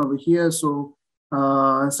shown over here. So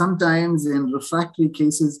sometimes in refractory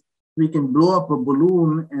cases, we can blow up a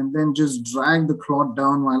balloon and then just drag the clot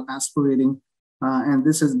down while aspirating. And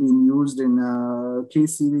this has been used in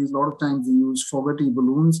case series. A lot of times they use Fogarty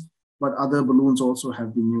balloons, but other balloons also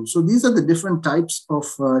have been used. So these are the different types of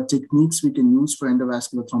techniques we can use for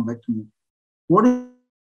endovascular thrombectomy. What is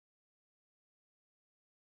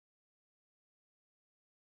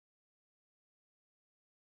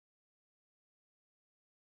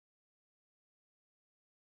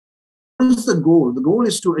the goal? The goal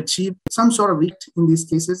is to achieve some sort of effect in these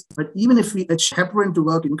cases, but even if we achieve heparin to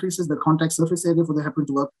work, it increases the contact surface area for the heparin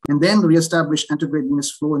to work, and then reestablish antegrade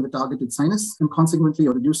venous flow in the targeted sinus, and consequently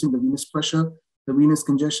you're reducing the venous pressure, the venous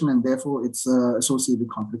congestion, and therefore its associated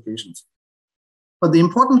complications. But the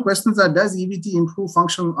important questions are, does EVT improve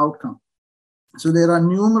functional outcome? So there are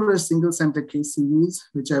numerous single center case series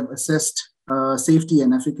which have assessed safety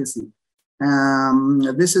and efficacy.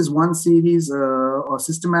 This is one series or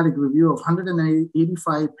systematic review of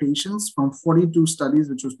 185 patients from 42 studies,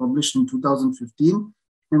 which was published in 2015.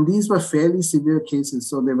 And these were fairly severe cases.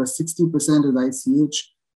 So there were 60% with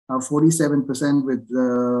ICH, 47% with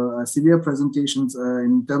severe presentations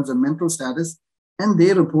in terms of mental status. And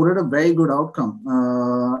they reported a very good outcome,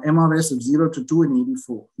 MRS of 0 to 2 in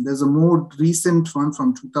 84. There's a more recent one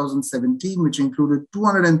from 2017, which included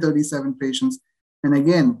 237 patients. And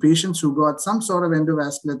again, patients who got some sort of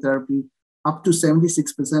endovascular therapy, up to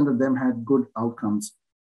 76% of them had good outcomes.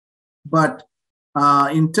 But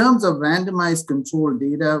in terms of randomized control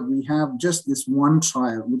data, we have just this one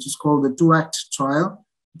trial, which is called the 2ACT trial,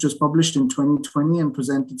 which was published in 2020 and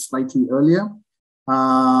presented slightly earlier.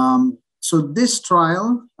 So this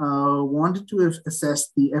trial wanted to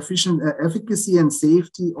assess the efficacy and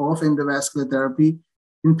safety of endovascular therapy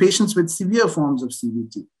in patients with severe forms of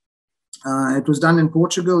CVT. It was done in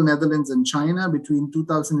Portugal, Netherlands, and China between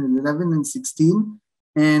 2011 and 16.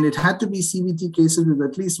 And it had to be CVT cases with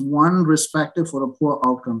at least one risk factor for a poor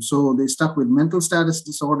outcome. So they stuck with mental status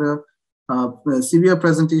disorder, severe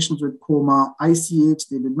presentations with coma, ICH.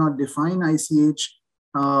 They did not define ICH,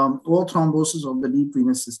 or thrombosis of the deep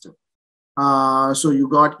venous system. So you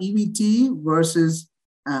got EVT versus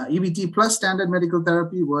EVT plus standard medical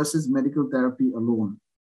therapy versus medical therapy alone.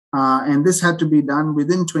 And this had to be done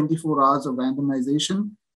within 24 hours of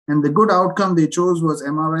randomization. And the good outcome they chose was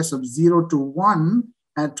MRS of 0 to 1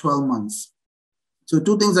 at 12 months. So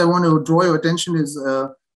two things I want to draw your attention is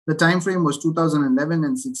the time frame was 2011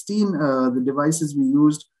 and 16. The devices we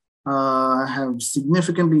used have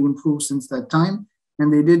significantly improved since that time.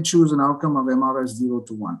 And they did choose an outcome of MRS 0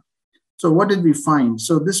 to 1. So what did we find?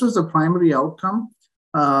 So this was the primary outcome.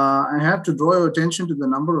 I have to draw your attention to the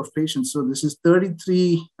number of patients. So this is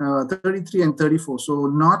 33 and 34. So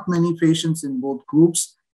not many patients in both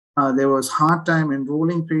groups. There was hard time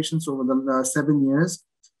enrolling patients over the 7 years.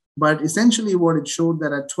 But essentially what it showed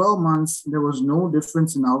that at 12 months, there was no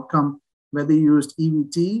difference in outcome, whether you used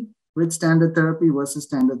EVT with standard therapy versus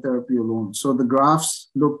standard therapy alone. So the graphs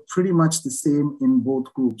look pretty much the same in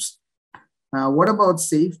both groups. What about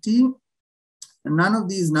safety? None of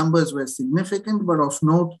these numbers were significant, but of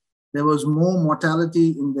note, there was more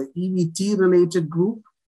mortality in the EVT-related group.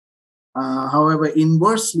 However,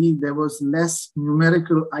 inversely, there was less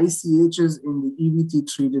numerical ICHs in the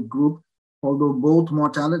EVT-treated group, although both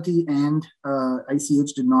mortality and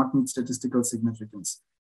ICH did not meet statistical significance.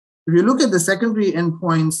 If you look at the secondary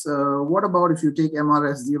endpoints, what about if you take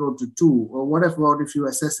MRS 0 to 2? Or what about if you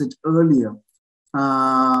assess it earlier?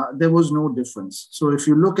 There was no difference. So if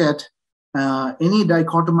you look at any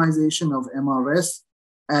dichotomization of MRS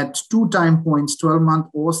at 2 time points, 12-month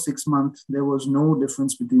or 6-month, there was no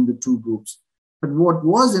difference between the two groups. But what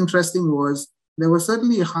was interesting was there were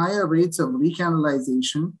certainly higher rates of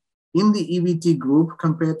recanalization in the EVT group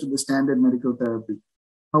compared to the standard medical therapy.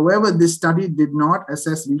 However, this study did not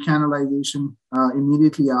assess recanalization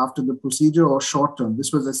immediately after the procedure or short term.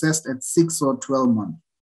 This was assessed at 6 or 12 months.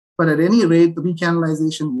 But at any rate, the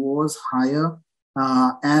recanalization was higher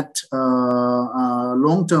at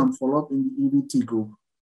long-term follow-up in the EVT group.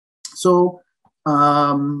 So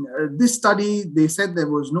this study, they said there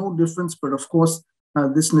was no difference, but of course,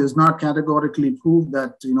 this is not categorically proved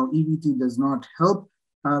that EVT does not help.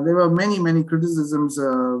 There were many criticisms,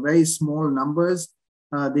 very small numbers.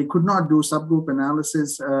 They could not do subgroup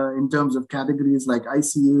analysis in terms of categories like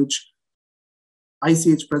ICH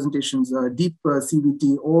presentations, deep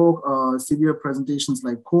CVT, or severe presentations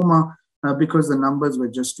like coma, because the numbers were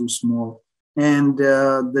just too small. And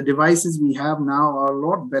the devices we have now are a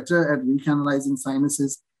lot better at recanalizing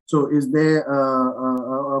sinuses. So is there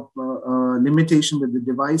a limitation with the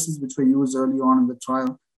devices which were used early on in the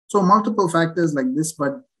trial? So multiple factors like this,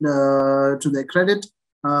 but to their credit,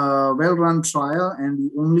 well-run trial and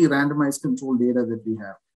the only randomized control data that we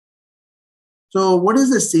have. So what is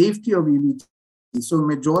the safety of EVT? So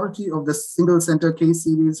majority of the single center case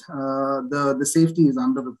series, the safety is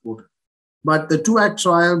underreported. But the 2-act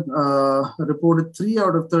trial reported 3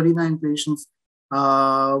 out of 39 patients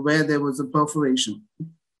where there was a perforation,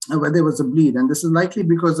 where there was a bleed. And this is likely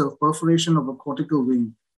because of perforation of a cortical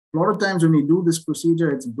vein. A lot of times when you do this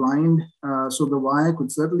procedure, it's blind. So the wire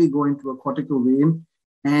could certainly go into a cortical vein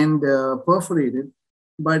and perforate it.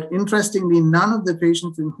 But interestingly, none of the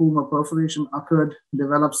patients in whom a perforation occurred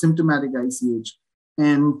developed symptomatic ICH.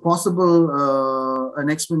 And possible an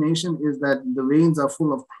explanation is that the veins are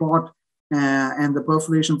full of clot and the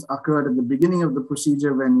perforations occurred at the beginning of the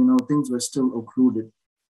procedure when things were still occluded.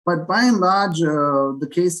 But by and large, the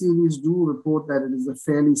case series do report that it is a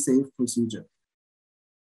fairly safe procedure.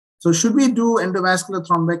 So should we do endovascular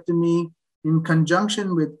thrombectomy in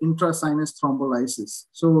conjunction with intrasinus thrombolysis?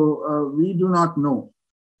 So we do not know.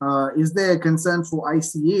 Is there a concern for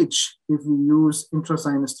ICH if we use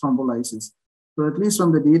intrasinus thrombolysis? So at least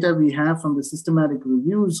from the data we have from the systematic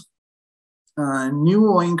reviews, new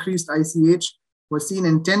or increased ICH was seen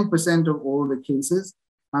in 10% of all the cases,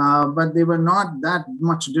 but they were not that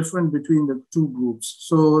much different between the two groups.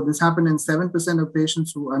 So this happened in 7% of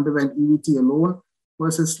patients who underwent EVT alone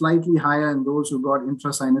versus slightly higher in those who got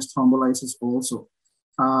intrasinus thrombolysis also.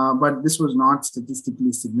 But this was not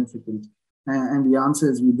statistically significant. And the answer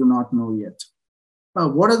is we do not know yet.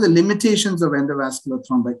 What are the limitations of endovascular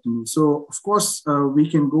thrombectomy? So, of course, we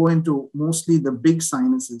can go into mostly the big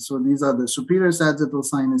sinuses. So these are the superior sagittal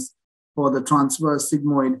sinus or the transverse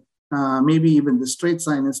sigmoid, maybe even the straight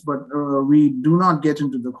sinus, but we do not get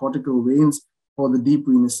into the cortical veins or the deep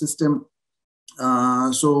venous system.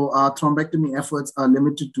 So our thrombectomy efforts are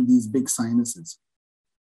limited to these big sinuses.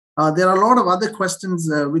 There are a lot of other questions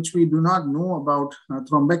which we do not know about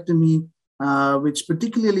thrombectomy, which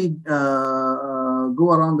particularly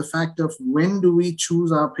go around the fact of when do we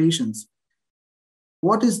choose our patients?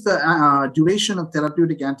 What is the duration of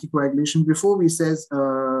therapeutic anticoagulation? Before we say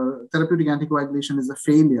therapeutic anticoagulation is a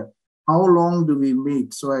failure, how long do we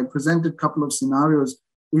wait? So I presented a couple of scenarios.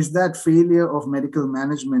 Is that failure of medical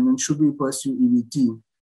management and should we pursue EVT?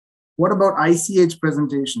 What about ICH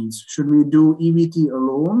presentations? Should we do EVT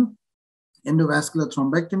alone, endovascular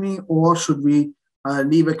thrombectomy, or should we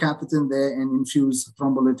leave a catheter in there and infuse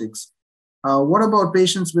thrombolytics? What about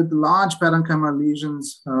patients with large parenchymal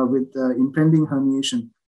lesions with impending herniation?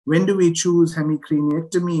 When do we choose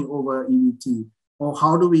hemicraniectomy over EVT? Or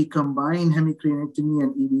how do we combine hemicraniectomy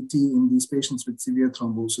and EVT in these patients with severe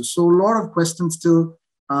thrombosis? So a lot of questions still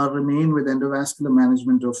remain with endovascular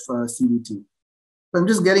management of CVT. So I'm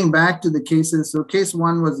just getting back to the cases. So case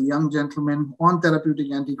 1 was a young gentleman on therapeutic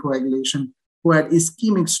anticoagulation who had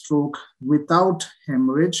ischemic stroke without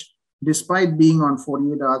hemorrhage, despite being on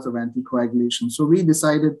 48 hours of anticoagulation. So we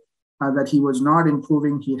decided that he was not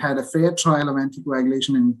improving. He had a fair trial of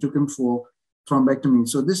anticoagulation and took him for thrombectomy.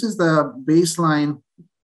 So this is the baseline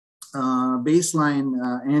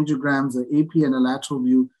angiograms, the AP and a lateral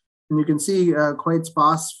view. And you can see quite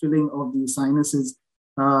sparse filling of the sinuses,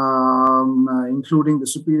 including the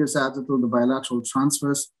superior sagittal, the bilateral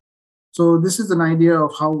transverse. So this is an idea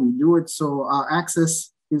of how we do it. So our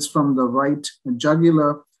axis is from the right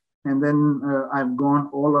jugular, and then I've gone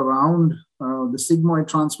all around the sigmoid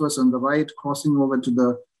transverse on the right, crossing over to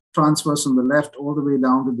the transverse on the left, all the way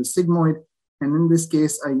down to the sigmoid. And in this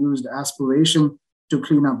case, I used aspiration to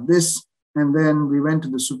clean up this. And then we went to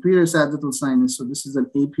the superior sagittal sinus. So this is an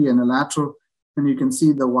AP and a lateral. And you can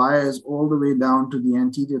see the wires all the way down to the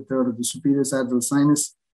anterior third of the superior sagittal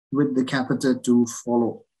sinus with the catheter to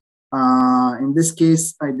follow. In this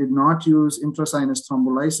case, I did not use intrasinus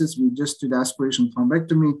thrombolysis. We just did aspiration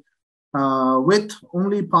thrombectomy with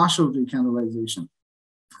only partial recanalization.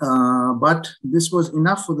 But this was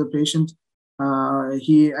enough for the patient.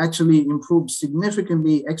 He actually improved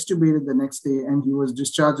significantly, extubated the next day, and he was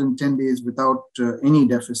discharged in 10 days without any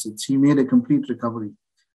deficits. He made a complete recovery.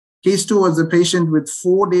 Case 2 was a patient with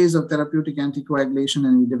 4 days of therapeutic anticoagulation,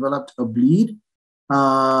 and he developed a bleed.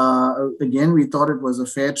 Again, we thought it was a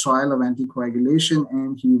fair trial of anticoagulation,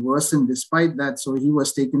 and he worsened despite that. So he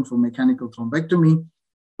was taken for mechanical thrombectomy.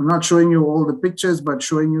 I'm not showing you all the pictures, but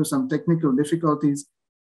showing you some technical difficulties.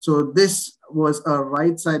 So this was a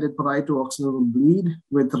right-sided parieto-occipital bleed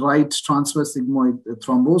with right transverse sigmoid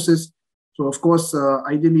thrombosis. So of course,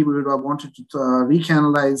 ideally we would have wanted to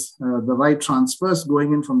recanalize the right transverse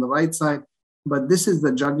going in from the right side, but this is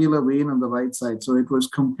the jugular vein on the right side. So it was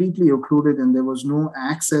completely occluded and there was no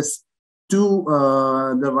access to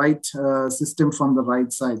the right system from the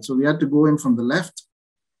right side. So we had to go in from the left.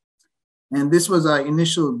 And this was our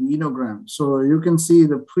initial venogram. So you can see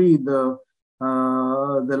the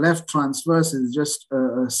left transverse is just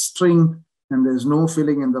a string and there's no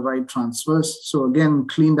filling in the right transverse. So again,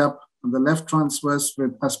 cleaned up the left transverse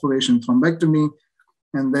with aspiration thrombectomy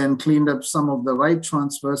and then cleaned up some of the right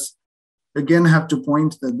transverse. Again, have to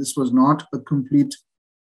point that this was not a complete,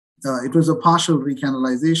 it was a partial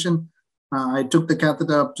recanalization. I took the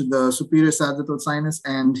catheter up to the superior sagittal sinus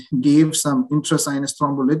and gave some intrasinus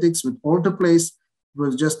thrombolytics with alteplase. It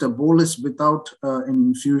was just a bolus without an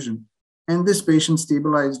infusion. And this patient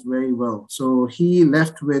stabilized very well. So he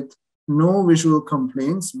left with no visual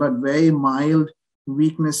complaints, but very mild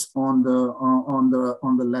weakness on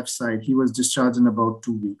the left side. He was discharged in about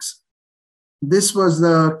 2 weeks. This was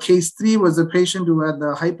the case 3 was a patient who had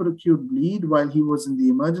the hyperacute bleed while he was in the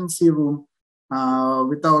emergency room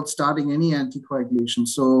without starting any anticoagulation.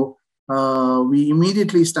 So we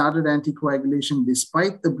immediately started anticoagulation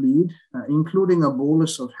despite the bleed, including a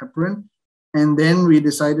bolus of heparin. And then we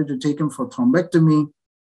decided to take him for thrombectomy.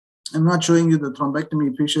 I'm not showing you the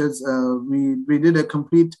thrombectomy pictures. We did a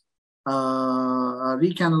complete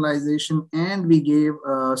recanalization and we gave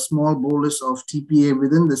a small bolus of TPA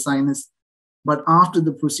within the sinus. But after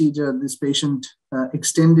the procedure, this patient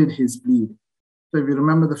extended his bleed. So if you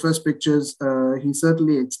remember the first pictures, he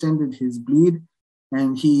certainly extended his bleed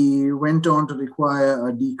and he went on to require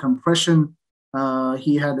a decompression.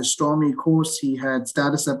 He had a stormy course. He had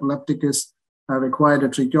status epilepticus, required a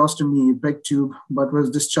tracheostomy, peg tube, but was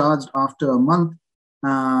discharged after a month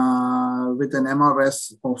with an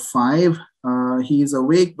MRS of 5. He is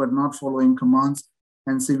awake, but not following commands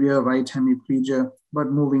and severe right hemiplegia,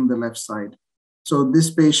 but moving the left side. So this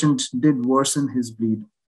patient did worsen his bleed.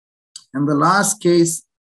 And the last case,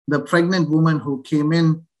 the pregnant woman who came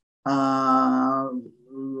in,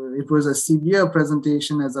 it was a severe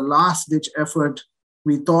presentation. As a last-ditch effort,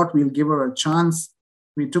 we thought we'll give her a chance.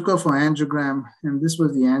 We took her for angiogram, and this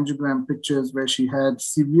was the angiogram pictures where she had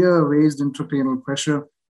severe raised intracranial pressure,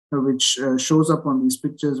 which shows up on these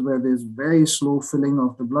pictures where there's very slow filling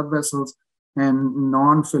of the blood vessels and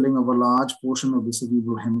non-filling of a large portion of the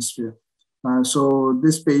cerebral hemisphere. So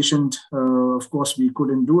this patient, of course, we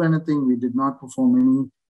couldn't do anything. We did not perform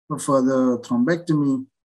any further thrombectomy,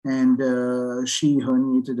 and she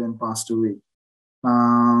herniated and passed away.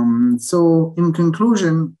 So in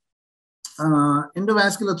conclusion,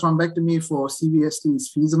 endovascular thrombectomy for CVST is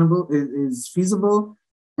feasible,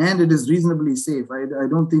 and it is reasonably safe. I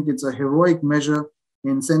don't think it's a heroic measure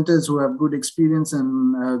in centers who have good experience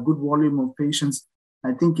and good volume of patients.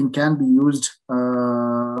 I think it can be used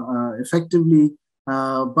effectively,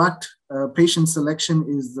 but patient selection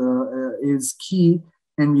is key,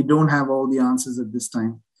 and we don't have all the answers at this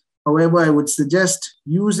time. However, I would suggest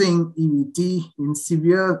using EVT in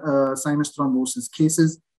severe sinus thrombosis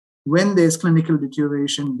cases when there's clinical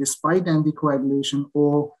deterioration despite anticoagulation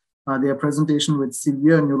or their presentation with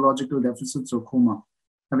severe neurological deficits or coma.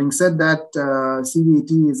 Having said that,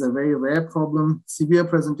 CVT is a very rare problem. Severe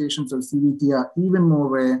presentations of CVT are even more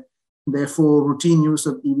rare. Therefore, routine use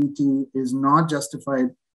of EVT is not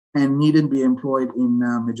justified and needn't be employed in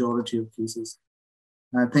majority of cases.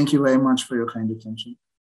 Thank you very much for your kind attention.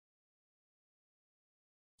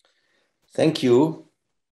 Thank you.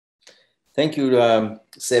 Thank you,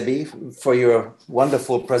 Sebi, for your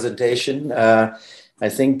wonderful presentation. I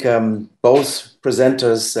think both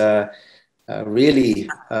presenters really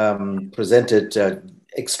presented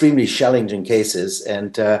extremely challenging cases,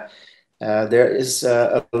 and there is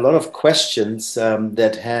a lot of questions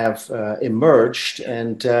that have emerged,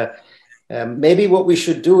 and maybe what we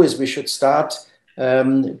should do is we should start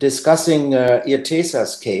discussing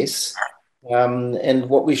Irtesa's case. And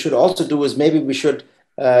what we should also do is maybe we should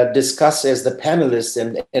discuss as the panelists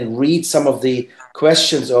and read some of the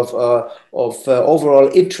questions of overall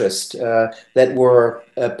interest that were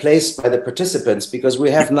placed by the participants, because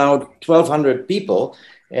we have now 1,200 people,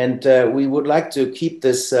 and we would like to keep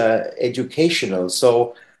this educational.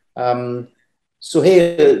 So,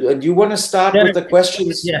 Suhail, do you want to start with the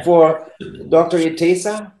questions for Dr.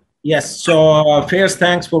 Itesa? Yes. So first,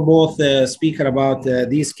 thanks for both speaker about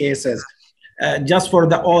these cases. Just for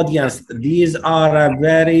the audience, these are a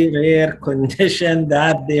very rare condition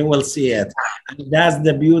that they will see it. And that's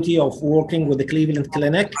the beauty of working with the Cleveland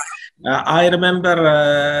Clinic. I remember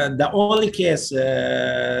the only case,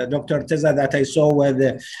 Dr. Teza, that I saw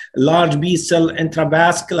with large B-cell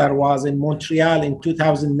intravascular was in Montreal in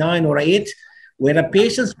 2009 or 8, where a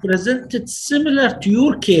patient presented similar to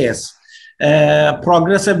your case.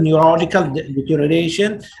 Progressive neurological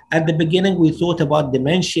deterioration. At the beginning, we thought about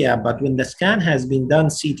dementia, but when the scan has been done,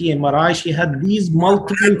 CT, MRI, she had these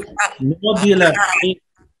multiple nodular,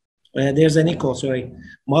 there's an echo, sorry,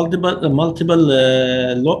 multiple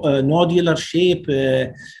nodular shape,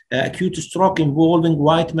 acute stroke involving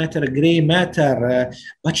white matter, gray matter,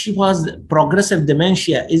 but she was progressive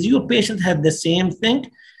dementia. Is your patient had the same thing?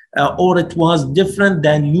 Or it was different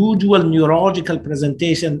than usual neurological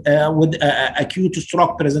presentation with acute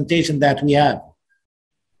stroke presentation that we have?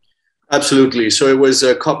 Absolutely. So it was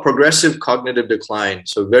a progressive cognitive decline.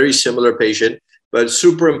 So very similar patient, but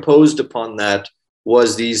superimposed upon that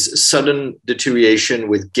was these sudden deterioration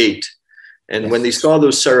with gait. And when they saw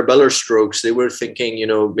those cerebellar strokes, they were thinking, you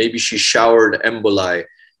know, maybe she showered emboli.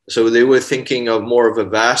 So they were thinking of more of a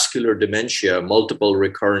vascular dementia, multiple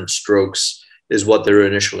recurrent strokes, is what their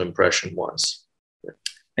initial impression was.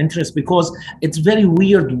 Interest, because it's very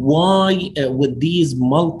weird why with these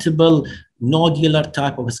multiple nodular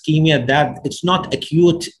type of ischemia that it's not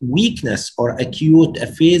acute weakness or acute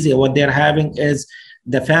aphasia. What they're having is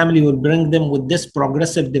the family will bring them with this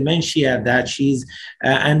progressive dementia that she's,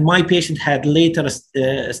 and my patient had later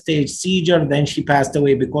stage seizure, then she passed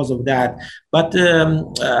away because of that. But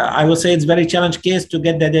I will say it's very challenging case to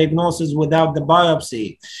get the diagnosis without the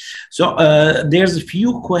biopsy. So there's a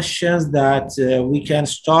few questions that we can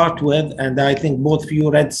start with, and I think both of you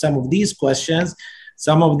read some of these questions.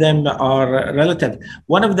 Some of them are relative.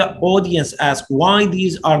 One of the audience asked why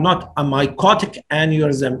these are not a mycotic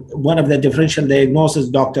aneurysm, one of the differential diagnoses,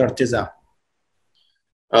 Dr. Teza.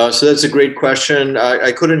 So that's a great question.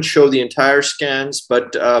 I couldn't show the entire scans,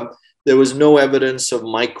 but there was no evidence of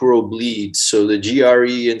microbleeds. So the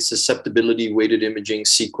GRE and susceptibility weighted imaging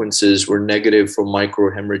sequences were negative for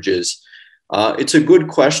microhemorrhages. It's a good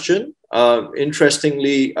question.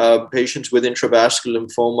 Interestingly, patients with intravascular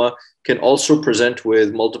lymphoma can also present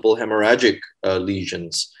with multiple hemorrhagic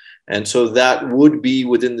lesions. And so that would be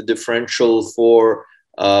within the differential for,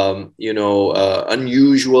 unusual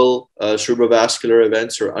cerebrovascular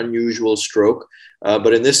events or unusual stroke.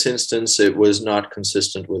 But in this instance, it was not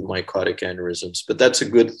consistent with mycotic aneurysms. But that's a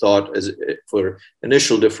good thought for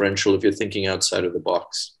initial differential if you're thinking outside of the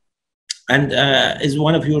box. And is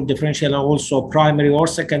one of your differential also primary or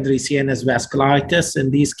secondary CNS vasculitis in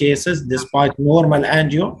these cases, despite normal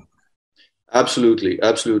angio? Absolutely,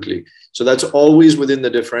 absolutely. So that's always within the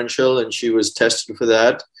differential, and she was tested for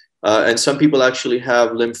that. And some people actually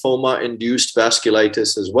have lymphoma-induced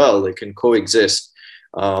vasculitis as well. They can coexist.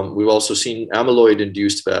 We've also seen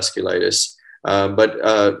amyloid-induced vasculitis. But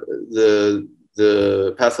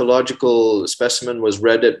the pathological specimen was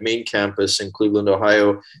read at main campus in Cleveland,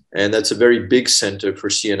 Ohio, and that's a very big center for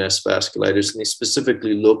CNS vasculitis. And they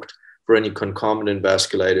specifically looked for any concomitant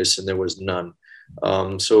vasculitis, and there was none.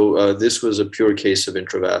 So this was a pure case of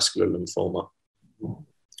intravascular lymphoma.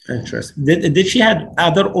 Interesting. Did she have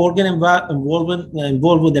other organ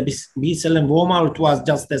involved with the B-cell lymphoma, or it was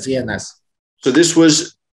just the CNS? So this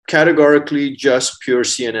was categorically just pure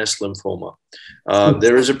CNS lymphoma.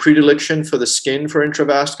 There is a predilection for the skin for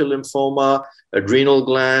intravascular lymphoma, adrenal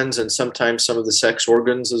glands, and sometimes some of the sex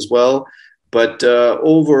organs as well. But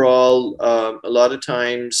overall, a lot of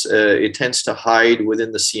times it tends to hide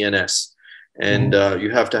within the CNS. And you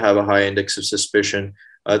have to have a high index of suspicion.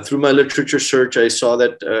 Through my literature search, I saw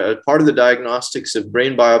that part of the diagnostics, if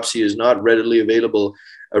brain biopsy is not readily available,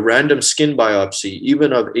 a random skin biopsy,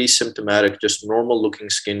 even of asymptomatic, just normal looking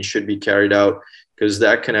skin, should be carried out, because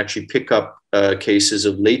that can actually pick up cases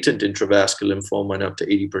of latent intravascular lymphoma in up to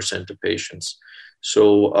 80% of patients.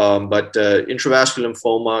 So, but intravascular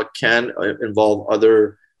lymphoma can involve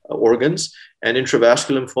other organs. And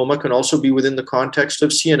intravascular lymphoma can also be within the context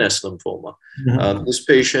of CNS lymphoma. This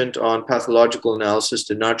patient on pathological analysis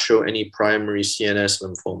did not show any primary CNS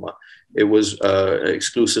lymphoma. It was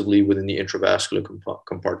exclusively within the intravascular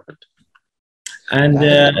compartment. And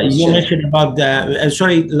you mentioned about the,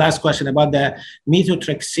 sorry, last question about the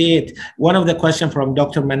methotrexate. One of the questions from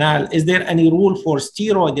Dr. Manal, is there any rule for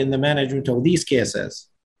steroid in the management of these cases?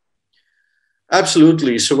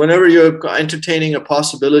 Absolutely. So whenever you're entertaining a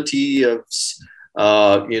possibility of,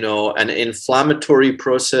 an inflammatory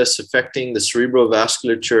process affecting the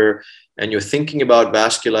cerebrovasculature, and you're thinking about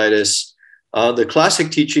vasculitis, the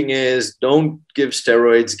classic teaching is don't give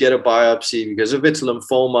steroids, get a biopsy, because if it's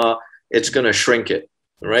lymphoma, it's going to shrink it,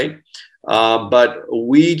 right? But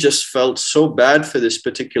we just felt so bad for this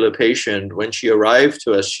particular patient. When she arrived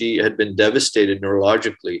to us, she had been devastated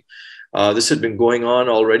neurologically. This had been going on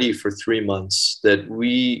already for 3 months, that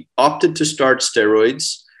we opted to start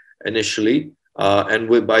steroids initially. And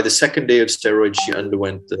by the second day of steroids, she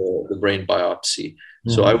underwent the brain biopsy.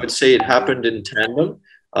 So I would say it happened in tandem.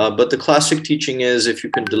 But the classic teaching is if you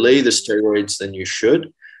can delay the steroids, then you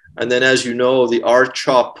should. And then, as you know, the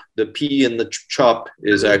R-CHOP, the P in the CHOP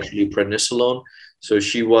is actually prednisolone. So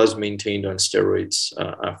she was maintained on steroids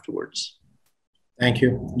afterwards. Thank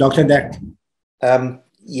you. Dr. Deck.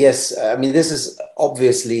 Yes, I mean, this is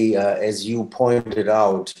obviously, as you pointed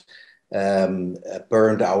out, a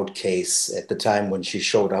burned out case at the time when she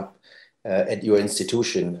showed up at your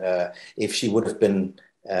institution. If she would have been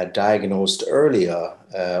diagnosed earlier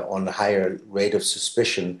on a higher rate of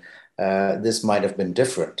suspicion, this might have been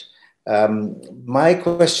different. My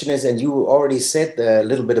question is, and you already said a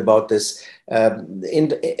little bit about this,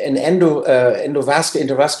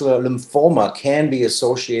 intravascular lymphoma can be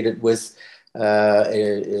associated with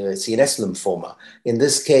CNS lymphoma. In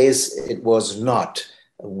this case, it was not.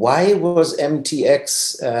 Why was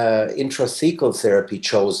MTX intrathecal therapy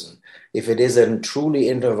chosen if it is a truly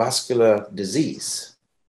intravascular disease?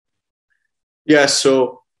 Yes,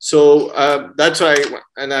 so that's why,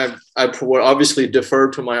 and I would obviously defer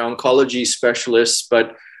to my oncology specialists,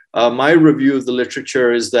 but my review of the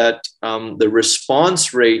literature is that the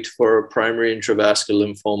response rate for primary intravascular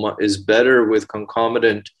lymphoma is better with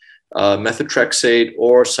concomitant methotrexate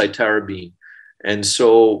or cytarabine. And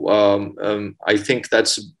so I think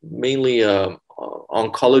that's mainly an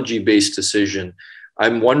oncology-based decision.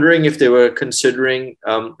 I'm wondering if they were considering,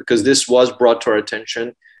 because this was brought to our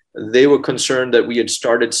attention, they were concerned that we had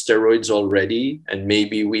started steroids already and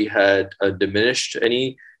maybe we had diminished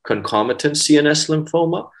any concomitant CNS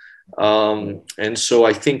lymphoma. And so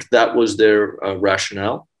I think that was their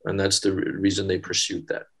rationale, and that's the reason they pursued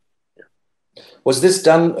that. Yeah. Was this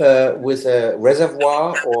done with a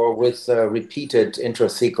reservoir or with repeated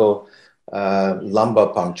intrathecal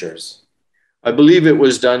lumbar punctures? I believe it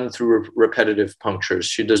was done through repetitive punctures.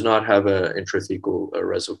 She does not have an intrathecal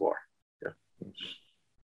reservoir.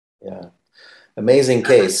 Yeah, amazing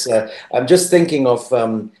case. I'm just thinking of,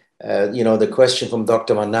 the question from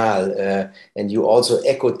Dr. Manal, and you also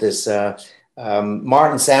echoed this.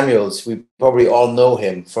 Martin Samuels, we probably all know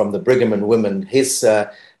him from the Brigham and Women.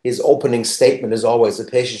 His opening statement is always, a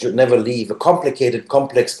patient should never leave, a complicated,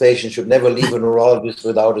 complex patient should never leave a neurologist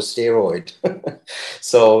without a steroid.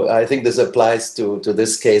 So I think this applies to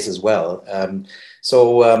this case as well.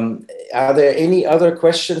 Are there any other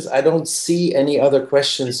questions? I don't see any other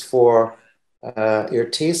questions for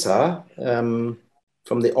Irtesa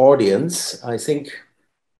from the audience. I think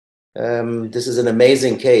this is an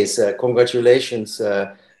amazing case. Congratulations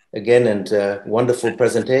again, and wonderful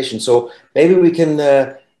presentation. So maybe we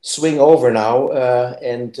can swing over now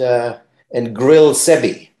and grill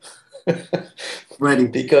Sebi. Ready.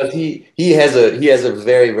 Because he has a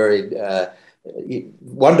very, very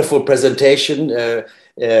wonderful presentation.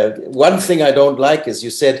 One thing I don't like is you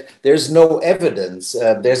said there's no evidence,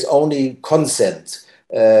 there's only consent.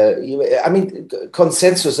 I mean,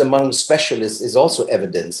 consensus among specialists is also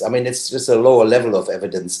evidence. I mean, it's just a lower level of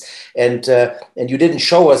evidence. And you didn't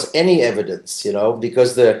show us any evidence,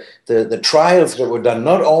 because the trials that were done,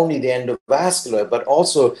 not only the endovascular, but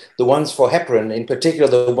also the ones for heparin, in particular,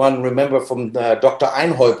 the one, remember, from Dr.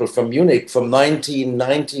 Einhäupl from Munich from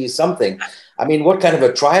 1990 something. I mean, what kind of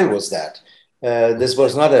a trial was that? This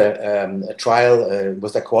was not a trial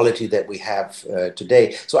with the quality that we have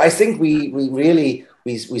today. So I think we really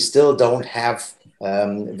still don't have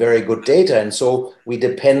very good data, and so we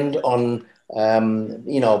depend on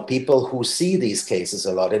people who see these cases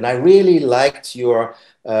a lot. And I really liked your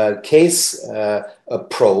case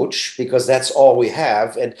approach, because that's all we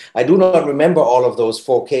have. And I do not remember all of those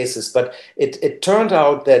 4 cases, but it turned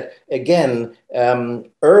out that, again,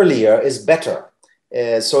 earlier is better.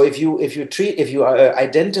 So if you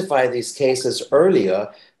identify these cases earlier,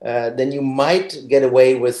 then you might get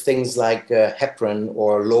away with things like heparin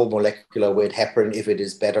or low molecular weight heparin if it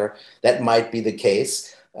is better. That might be the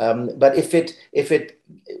case. But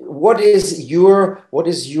what is your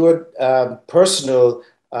personal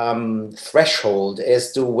threshold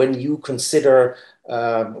as to when you consider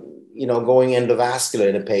going endovascular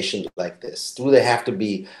in a patient like this? Do they have to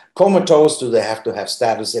be comatose? Do they have to have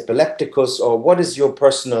status epilepticus? Or what is your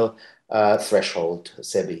personal threshold,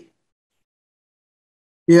 Sebi?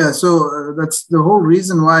 Yeah, so that's the whole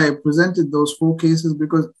reason why I presented those 4 cases,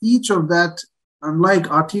 because each of that, unlike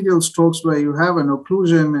arterial strokes where you have an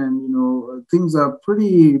occlusion and things are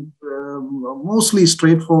pretty mostly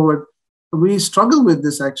straightforward, we struggle with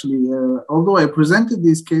this actually. Although I presented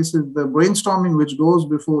these cases, the brainstorming which goes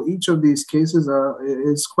before each of these cases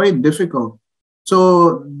is quite difficult.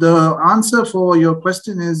 So the answer for your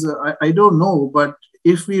question is, I don't know, but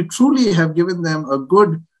if we truly have given them a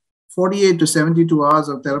good 48 to 72 hours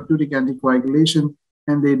of therapeutic anticoagulation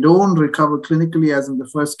and they don't recover clinically, as in the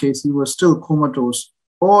first case, he was still comatose,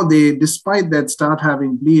 or they, despite that, start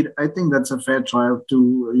having bleed, I think that's a fair trial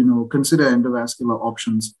to, consider endovascular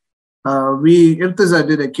options. Irtiza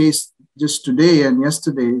did a case just today and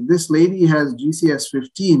yesterday. This lady has GCS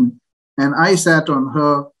 15 and I sat on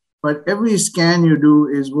her, but every scan you do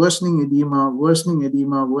is worsening edema, worsening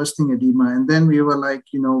edema, worsening edema. And then we were like,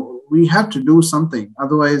 we have to do something.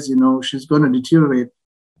 Otherwise, she's going to deteriorate.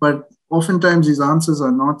 But oftentimes these answers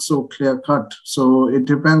are not so clear cut. So it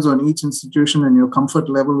depends on each institution and your comfort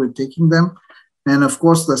level with taking them. And of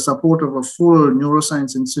course, the support of a full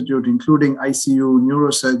neuroscience institute, including ICU,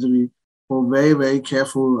 neurosurgery, for very, very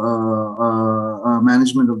careful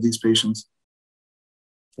management of these patients.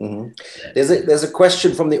 Mm-hmm. There's a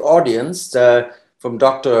question from the audience, from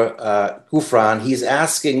Dr. Gufran. He's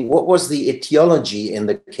asking, what was the etiology in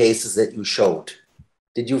the cases that you showed?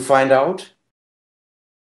 Did you find out?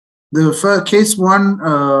 The first case 1,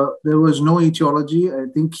 there was no etiology. I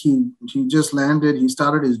think he just landed. He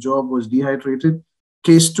started his job, was dehydrated.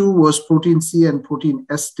 Case 2 was protein C and protein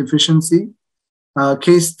S deficiency.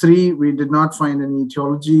 Case 3, we did not find any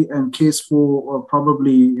etiology, and case 4,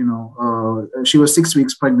 probably, she was 6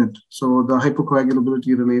 weeks pregnant. So the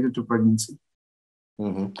hypocoagulability related to pregnancy.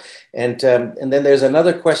 Mm-hmm. And then there's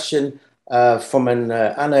another question from an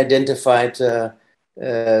unidentified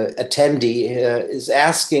attendee is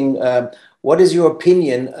asking, what is your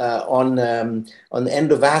opinion on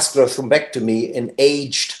endovascular thrombectomy in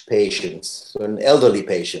aged patients, so in elderly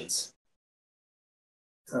patients?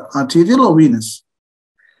 Arterial or venous?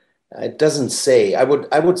 It doesn't say. I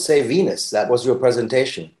would say venous. That was your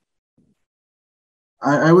presentation.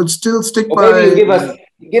 I would still stick or by. Maybe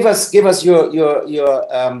give us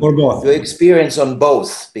your experience on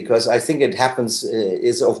both, because I think it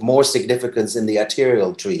is of more significance in the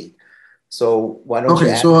arterial tree. So why don't you?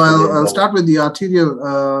 Okay, so I'll start with the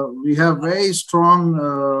arterial. We have very strong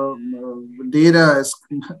data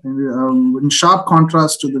in sharp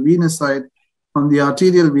contrast to the venous side. On the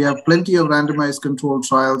arterial, we have plenty of randomized controlled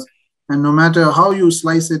trials. And no matter how you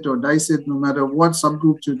slice it or dice it, no matter what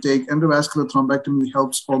subgroups you take, endovascular thrombectomy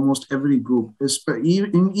helps almost every group,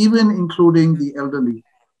 even including the elderly.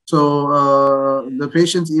 So the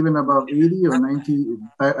patients even above 80 or 90,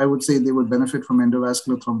 I would say they would benefit from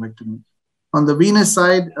endovascular thrombectomy. On the venous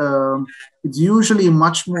side, it's usually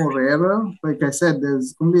much more rarer. Like I said,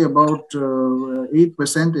 there's only about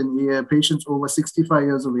 8% in patients over 65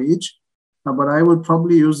 years of age. But I would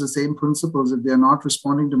probably use the same principles. If they're not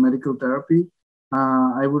responding to medical therapy,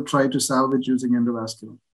 I would try to salvage using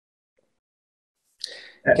endovascular.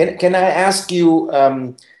 Can I ask you,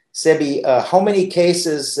 Sebi, how many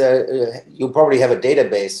cases, you probably have a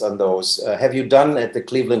database on those, have you done at the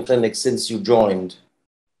Cleveland Clinic since you joined?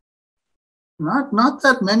 Not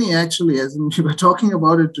that many, actually. As we were talking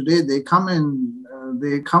about it today, they come in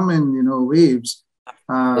waves.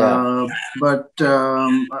 But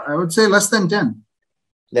I would say less than 10.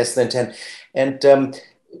 Less than 10. And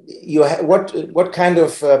what kind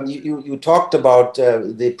of, you talked about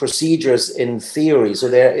the procedures in theory. So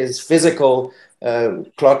there is physical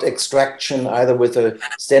clot extraction, either with a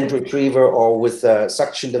stent retriever or with a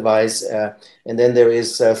suction device. And then there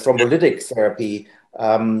is thrombolytic therapy.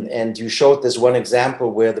 And you showed this one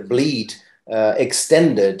example where the bleed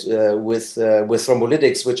extended with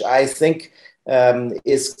thrombolytics, which I think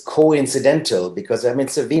is coincidental, because I mean,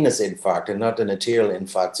 it's a venous infarct and not an arterial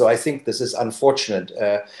infarct. So I think this is unfortunate.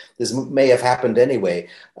 This may have happened anyway.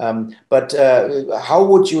 But how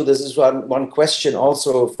would you, this is one question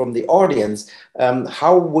also from the audience,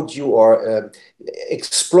 how would you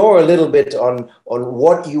explore a little bit on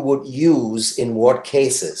what you would use in what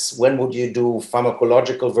cases? When would you do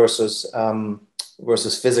pharmacological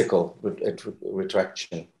versus physical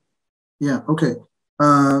retraction? Yeah, okay.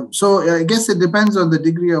 So I guess it depends on the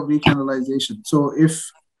degree of recanalization. So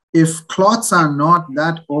if clots are not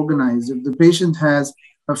that organized, if the patient has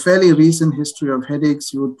a fairly recent history of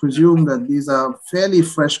headaches, you would presume that these are fairly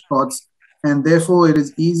fresh clots, and therefore it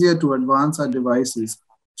is easier to advance our devices.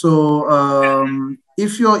 So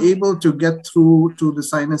if you're able to get through to the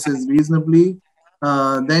sinuses reasonably,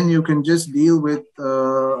 then you can just deal with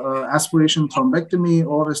aspiration thrombectomy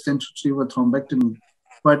or a stent retriever thrombectomy.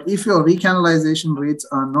 But if your recanalization rates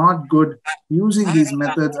are not good using these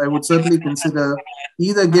methods, I would certainly consider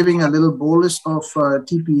either giving a little bolus of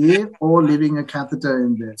TPA or leaving a catheter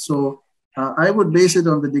in there. So I would base it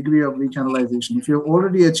on the degree of recanalization. If you've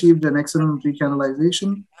already achieved an excellent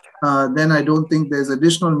recanalization, then I don't think there's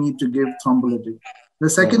additional need to give thrombolytic. The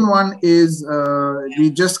second one is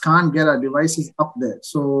we just can't get our devices up there.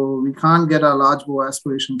 So we can't get our large bore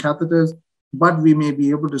aspiration catheters, but we may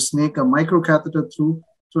be able to snake a microcatheter through.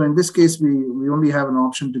 So in this case, we only have an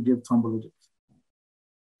option to give thrombolytics.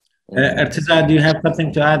 Irtiza, do you have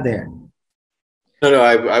something to add there? No,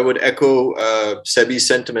 I would echo Sebi's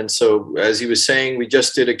sentiments. So as he was saying, we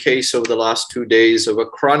just did a case over the last 2 days of a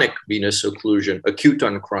chronic venous occlusion, acute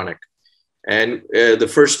on chronic. And the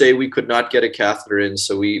first day we could not get a catheter in.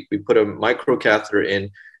 So we put a microcatheter in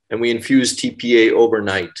and we infused TPA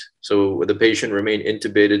overnight. So the patient remained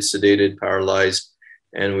intubated, sedated, paralyzed,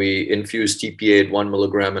 and we infused TPA at 1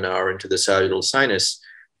 milligram an hour into the sagittal sinus.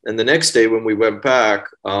 And the next day when we went back,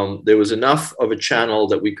 there was enough of a channel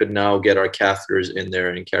that we could now get our catheters in there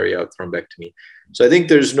and carry out thrombectomy. So I think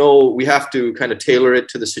we have to kind of tailor it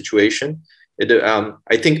to the situation.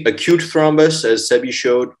 I think acute thrombus, as Sebi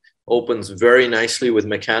showed, opens very nicely with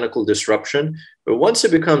mechanical disruption. But once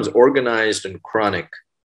it becomes organized and chronic,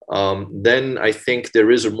 then I think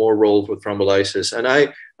there is a more role for thrombolysis. And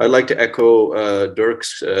I'd like to echo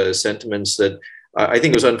Dirk's sentiments that I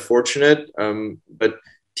think it was unfortunate, but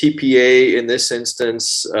TPA in this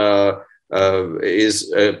instance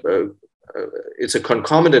it's a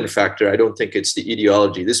concomitant factor. I don't think it's the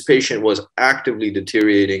etiology. This patient was actively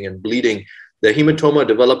deteriorating and bleeding. The hematoma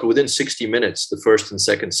developed within 60 minutes, the first and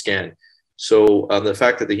second scan. So the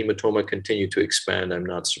fact that the hematoma continued to expand, I'm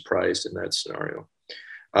not surprised in that scenario.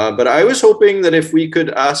 But I was hoping that if we could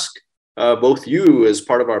ask both you as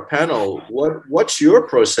part of our panel, what's your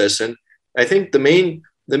process? And I think the main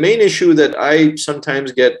issue that I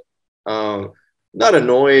sometimes get not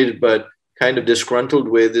annoyed, but kind of disgruntled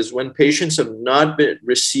with is when patients have not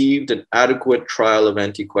received an adequate trial of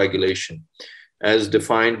anticoagulation, as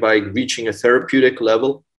defined by reaching a therapeutic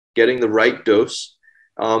level, getting the right dose.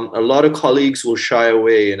 A lot of colleagues will shy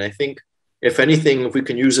away. And I think, if anything, if we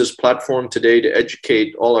can use this platform today to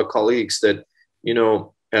educate all our colleagues that,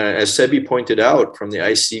 as Sebi pointed out from the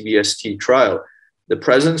ICVST trial, the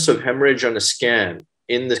presence of hemorrhage on a scan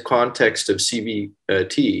in the context of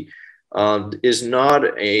CVT is not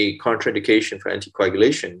a contraindication for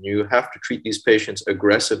anticoagulation. You have to treat these patients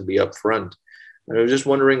aggressively up front. And I was just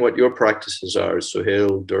wondering what your practices are.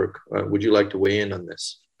 Sohail, Dirk, would you like to weigh in on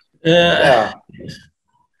this? Go ahead.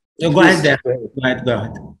 Go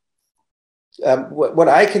ahead. What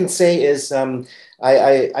I can say is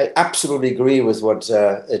I absolutely agree with what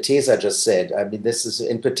Teza just said. I mean, this is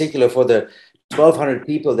in particular for the 1,200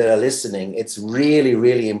 people that are listening. It's really,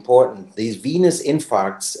 really important. These venous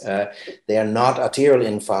infarcts, they are not arterial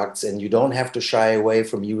infarcts, and you don't have to shy away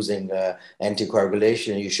from using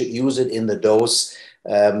anticoagulation. You should use it in the dose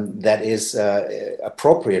that is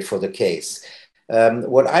appropriate for the case.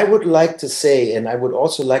 What I would like to say, and I would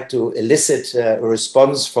also like to elicit a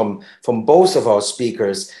response from both of our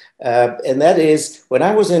speakers, and that is, when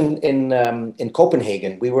I was in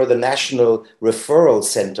Copenhagen, we were the national referral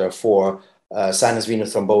center for sinus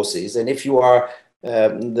venous thrombosis. And if you are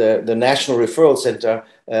the national referral center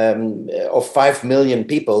of 5 million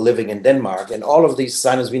people living in Denmark, and all of these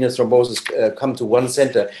sinus venous thrombosis come to one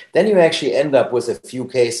center, then you actually end up with a few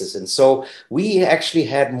cases. And so we actually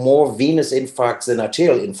had more venous infarcts than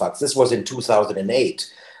arterial infarcts. This was in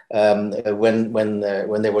 2008, when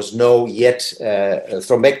there was no yet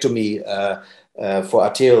thrombectomy for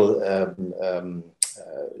arterial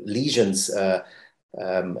lesions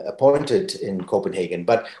appointed in Copenhagen,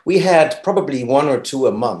 but we had probably 1 or 2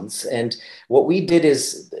 a month. And what we did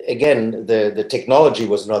is, again, the technology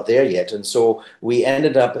was not there yet. And so we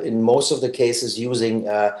ended up in most of the cases using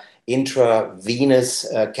intravenous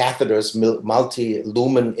catheters,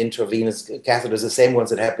 multi-lumen intravenous catheters, the same ones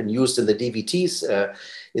that have been used in the DVTs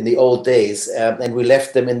in the old days. And we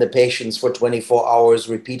left them in the patients for 24 hours,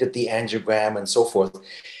 repeated the angiogram and so forth.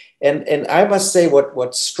 And I must say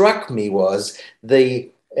what struck me was and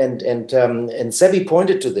Sebi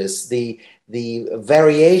pointed to this, the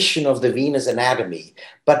variation of the venous anatomy.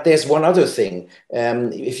 But there's one other thing.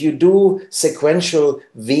 If you do sequential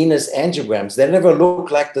venous angiograms, they never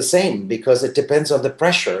look like the same because it depends on the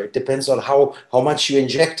pressure. It depends on how much you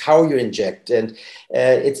inject, how you inject. And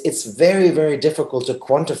it's very, very difficult to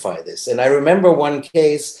quantify this. And I remember one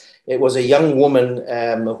case. It was a young woman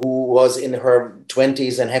who was in her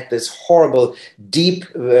 20s and had this horrible deep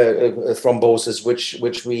thrombosis,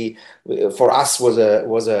 which we for us was a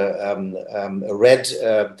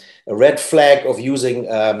red flag of using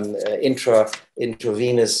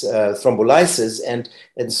intravenous thrombolysis, and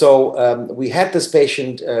so we had this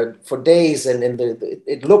patient for days, and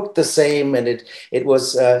it looked the same, and it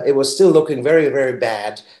was still looking very, very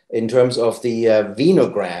bad in terms of the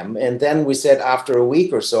venogram. And then we said after a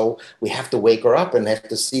week or so, we have to wake her up and have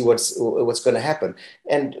to see what's going to happen.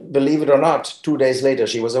 And believe it or not, 2 days later,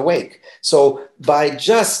 she was awake. So by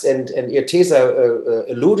just, and Irteza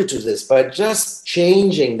alluded to this, by just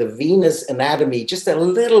changing the venous anatomy just a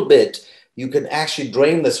little bit, you can actually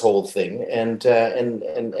drain this whole thing and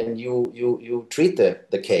you treat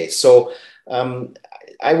the case. So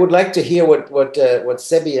I would like to hear what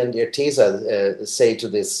Sebi and Irteza say to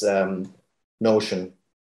this notion.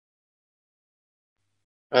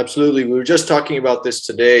 Absolutely, we were just talking about this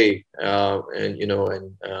today, and we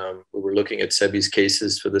were looking at Sebi's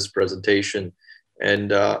cases for this presentation,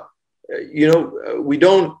 and we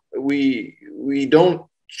don't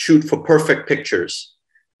shoot for perfect pictures.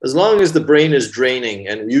 As long as the brain is draining,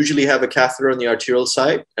 and we usually have a catheter on the arterial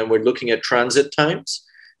side, and we're looking at transit times.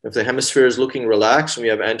 If the hemisphere is looking relaxed and we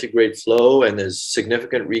have antegrade flow and there's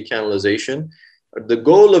significant recanalization, the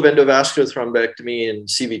goal of endovascular thrombectomy in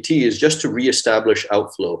CVT is just to reestablish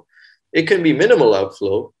outflow. It can be minimal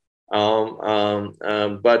outflow,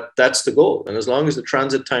 but that's the goal. And as long as the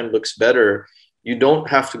transit time looks better, you don't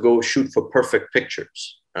have to go shoot for perfect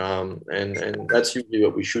pictures. And that's usually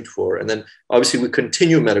what we shoot for. And then obviously we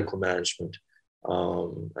continue medical management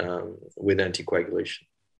with anticoagulation.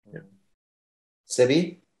 Yeah.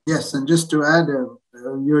 Sebi? Yes, and just to add,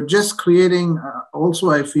 you're just creating also,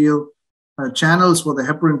 I feel, channels for the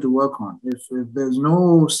heparin to work on. If there's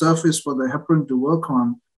no surface for the heparin to work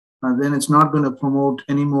on, then it's not going to promote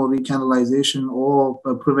any more recanalization or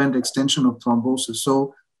prevent extension of thrombosis.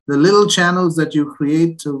 So the little channels that you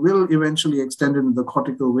create will eventually extend into the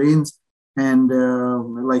cortical veins. And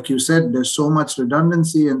like you said, there's so much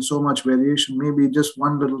redundancy and so much variation. Maybe just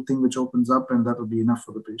one little thing which opens up, and that'll be enough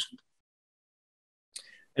for the patient.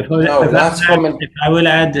 If I will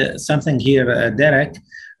add something here, Derek,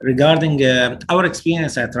 regarding our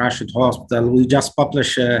experience at Rashid Hospital. We just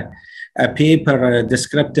published a paper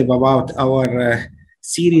descriptive about our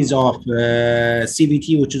series of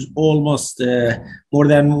CVT, which is almost more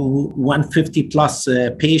than 150 plus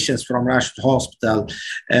patients from Rashid Hospital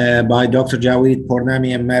by Dr. Jaweed,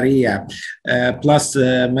 Pornami, and Maria. Plus,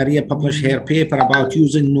 Maria published her paper about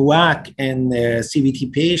using NUAC in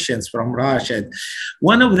CVT patients from Rashid.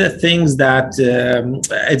 One of the things that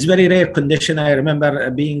it's very rare condition. I remember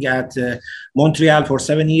being at Montreal for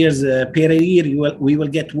 7 years. Per year, we will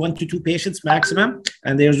get 1 to 2 patients maximum,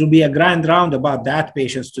 and there will be a grand round about that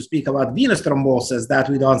patients to speak about venous thrombosis that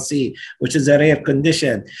we don't see, which is a rare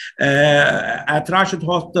condition. At Rashid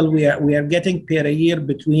Hospital, we are getting per year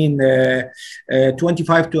between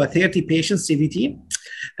 25 to 30 patients CVT.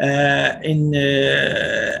 In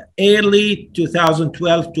early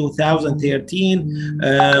 2012, 2013,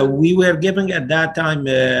 we were giving at that time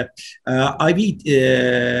IV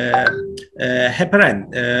heparin,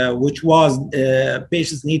 which was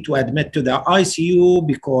patients need to admit to the ICU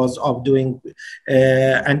because of doing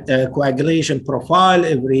coagulation profile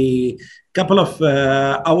every couple of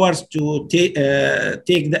hours to take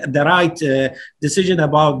the right decision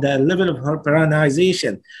about the level of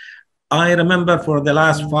heparinization. I remember for the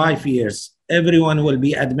last 5 years, everyone will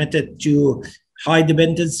be admitted to high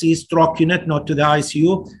dependency stroke unit, not to the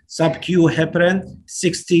ICU, sub-Q heparin,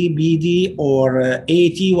 60 BD or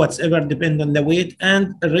 80, whatever, depend on the weight,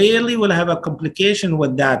 and rarely will have a complication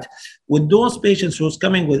with that. With those patients who's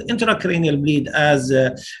coming with intracranial bleed, as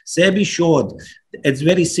Sebi showed, it's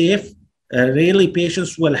very safe. Rarely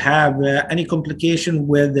patients will have any complication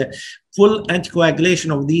with full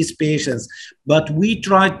anticoagulation of these patients, but we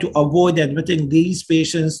tried to avoid admitting these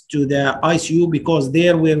patients to the ICU because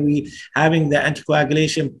there were we having the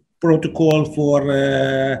anticoagulation protocol for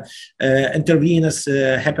intravenous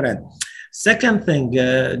heparin. Second thing,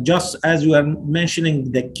 just as you are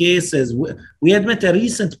mentioning the cases, we admit a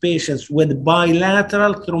recent patients with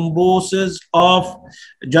bilateral thrombosis of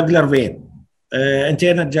jugular vein,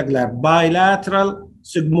 internal jugular, bilateral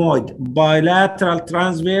sigmoid, bilateral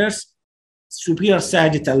transverse, superior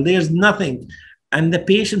sagittal. There's nothing. And the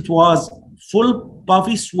patient was full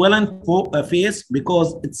puffy swollen face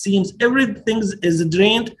because it seems everything is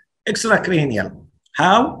drained extracranial.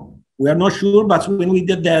 How? We are not sure, but when we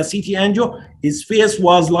did the CT angio, his face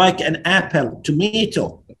was like an apple,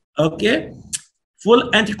 tomato, okay? Full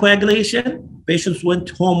anticoagulation, patients went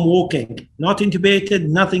home walking, not intubated,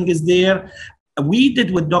 nothing is there. We did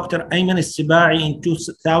with Dr. Ayman Al-Sibai in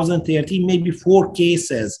 2013, maybe 4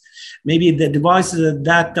 cases. Maybe the devices at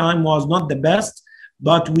that time was not the best,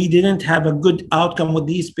 but we didn't have a good outcome with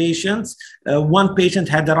these patients. 1 patient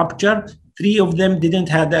had a rupture. 3 of them didn't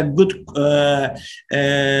have a good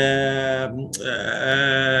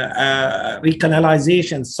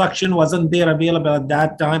recanalization. Suction wasn't there available at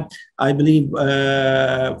that time, I believe,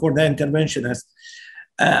 for the interventionist.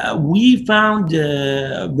 We found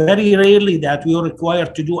very rarely that we were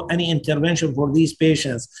required to do any intervention for these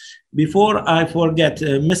patients. Before I forget,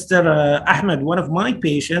 Mr. Ahmed, one of my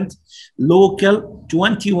patients, local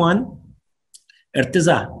 21,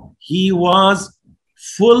 Irtiza, he was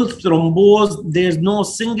full thrombosed. There's no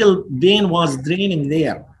single vein was draining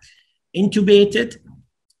there. Intubated,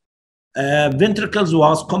 ventricles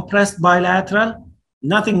was compressed bilateral,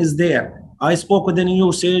 nothing is there. I spoke with the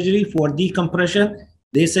neurosurgery for decompression.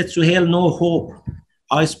 They said, Suhail, no hope.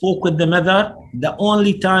 I spoke with the mother. The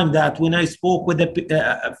only time that when I spoke with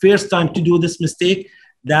the first time to do this mistake,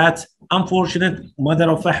 that unfortunate mother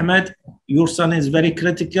of Ahmed, your son is very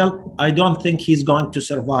critical. I don't think he's going to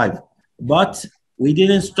survive. But we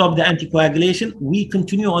didn't stop the anticoagulation. We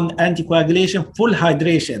continue on anticoagulation, full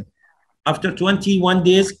hydration. After 21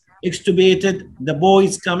 days, extubated, the boy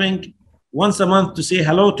is coming once a month to say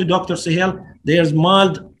hello to Dr. Suhail. There's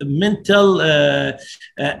mild mental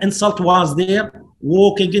insult was there,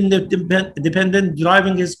 walking independent,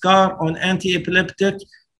 driving his car on anti-epileptic,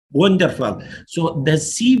 wonderful. So the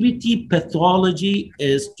CVT pathology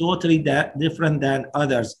is totally different than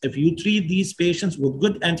others. If you treat these patients with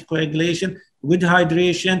good anticoagulation, good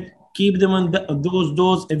hydration, keep them on those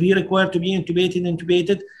doses. If you require to be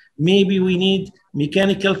intubated, maybe we need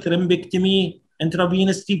mechanical thrombectomy,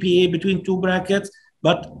 intravenous TPA between 2 brackets.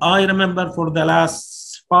 But I remember for the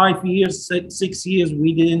last 5 years, 6 years,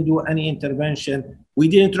 we didn't do any intervention. We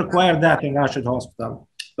didn't require that in Rashid Hospital.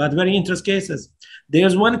 But very interesting cases.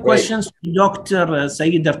 There's one question to Dr.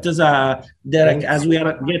 Saeed Irtiza, Derek, as we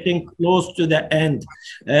are getting close to the end.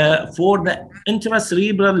 For the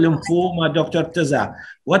intracerebral lymphoma, Dr. Irtiza,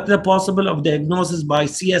 what the possible of diagnosis by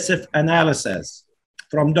CSF analysis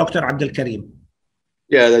from Dr. Abdul Karim?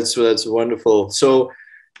 Yeah, that's wonderful. So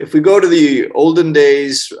if we go to the olden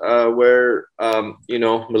days where, you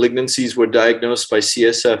know, malignancies were diagnosed by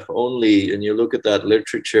CSF only, and you look at that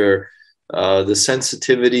literature, the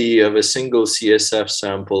sensitivity of a single CSF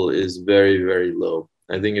sample is very, very low.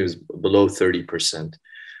 I think it was below 30%.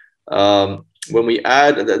 When we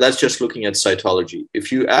add, that's just looking at cytology.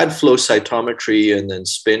 If you add flow cytometry and then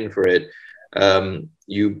spin for it,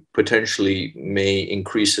 you potentially may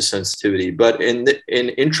increase the sensitivity. But in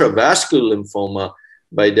intravascular lymphoma,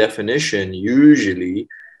 by definition, usually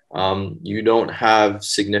you don't have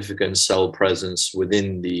significant cell presence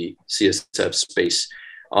within the CSF space.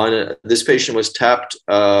 This patient was tapped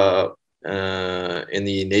in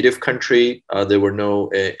the native country. There was no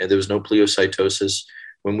pleocytosis.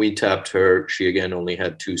 When we tapped her, she again only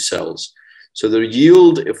had 2 cells. So the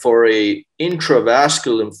yield for a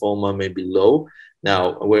intravascular lymphoma may be low.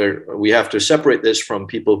 Now, where we have to separate this from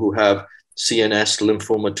people who have CNS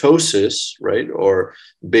lymphomatosis, right, or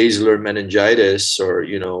basilar meningitis, or,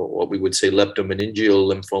 you know, what we would say leptomeningeal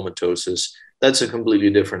lymphomatosis. That's a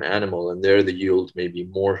completely different animal, and there the yield may be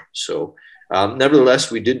more so.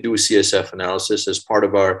 Nevertheless, we did do a CSF analysis as part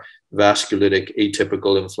of our vasculitic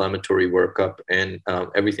atypical inflammatory workup, and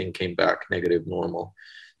everything came back negative normal.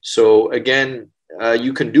 So again,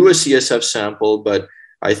 you can do a CSF sample, but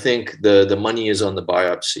I think the money is on the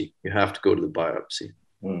biopsy. You have to go to the biopsy.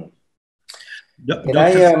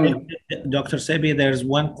 Dr. Sebi, there's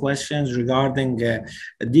one question regarding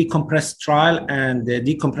decompressed trial and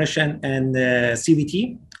decompression and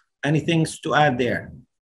CVT. Anything to add there?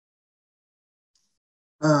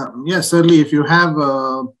 Yes, certainly. If you have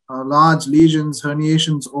large lesions,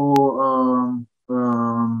 herniations, or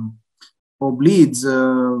bleeds,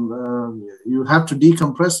 you have to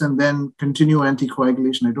decompress and then continue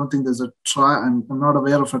anticoagulation. I don't think there's a trial. I'm not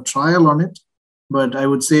aware of a trial on it, but I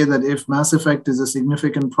would say that if mass effect is a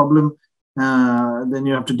significant problem, then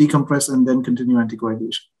you have to decompress and then continue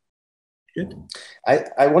anticoagulation. Good.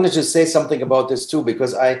 I wanted to say something about this too,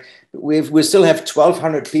 because we still have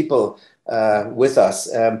 1,200 people with us,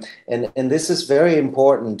 and this is very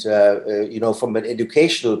important, you know, from an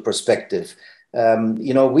educational perspective.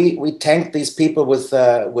 You know, we tanked these people with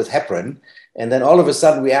heparin, and then all of a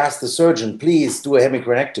sudden we asked the surgeon, please do a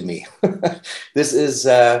hemicraniectomy. This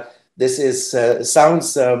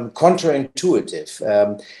sounds counterintuitive,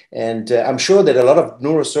 and I'm sure that a lot of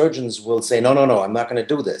neurosurgeons will say, no, I'm not going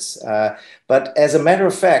to do this. But as a matter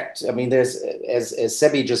of fact, I mean, there's, as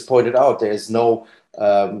Sebi just pointed out, there is no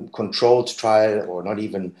controlled trial or not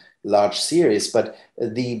even large series, but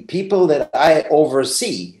the people that I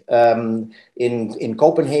oversee in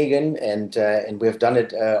Copenhagen, and we have done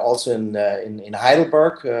it also in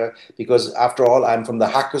Heidelberg, because after all, I'm from the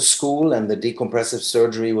Hacker school, and the decompressive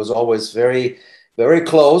surgery was always very, very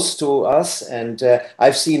close to us, and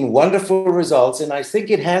I've seen wonderful results. And I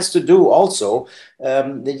think it has to do also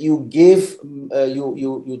that you give,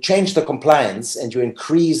 you change the compliance and you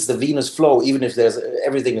increase the venous flow, even if there's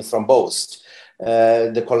everything is thrombosed.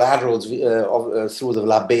 The collaterals through the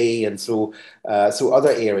labbe and through other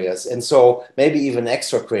areas, and so maybe even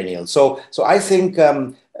extracranial. So I think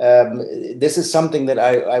this is something that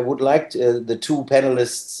I would like the two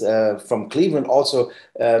panelists from Cleveland also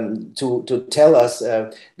to tell us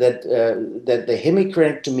that the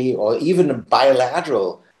hemicraniectomy, or even a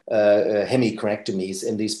bilateral hemicraniectomies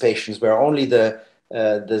in these patients where only the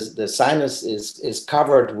sinus is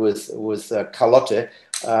covered with calotte,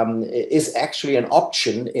 is actually an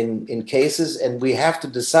option in cases, and we have to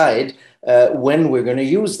decide when we're going to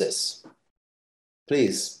use this.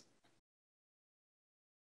 Please.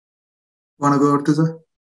 Want to go, Ortiza?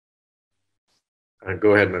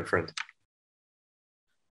 Go ahead, my friend.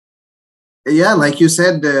 Yeah, like you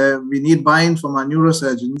said, we need buy-in from our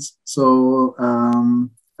neurosurgeons. So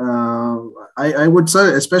I would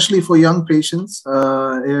say, especially for young patients,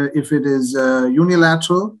 if it is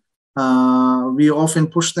unilateral, we often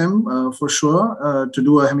push them for sure to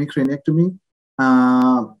do a hemicraniectomy.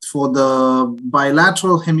 For the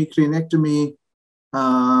bilateral hemicraniectomy,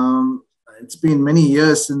 it's been many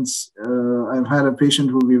years since I've had a patient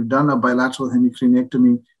who we've done a bilateral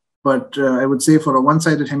hemicraniectomy, but I would say for a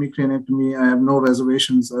one-sided hemicraniectomy, I have no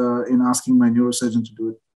reservations in asking my neurosurgeon to do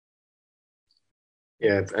it.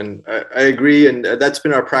 Yeah, and I agree, and that's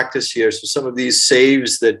been our practice here. So some of these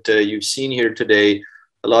saves that you've seen here today,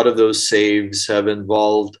 a lot of those saves have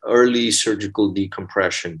involved early surgical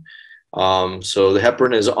decompression. So the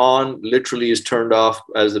heparin is on, literally is turned off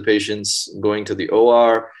as the patient's going to the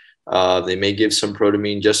OR. They may give some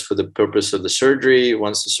protamine just for the purpose of the surgery.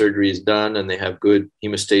 Once the surgery is done and they have good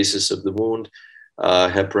hemostasis of the wound,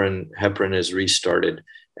 heparin is restarted.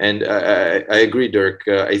 And I agree, Dirk.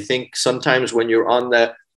 I think sometimes when you're on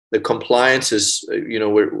that, the compliance is, you know,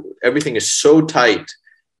 where everything is so tight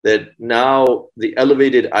that now the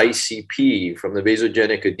elevated ICP from the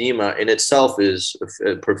vasogenic edema in itself is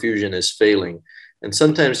perfusion is failing. And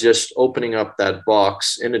sometimes just opening up that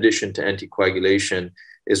box in addition to anticoagulation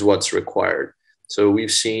is what's required. So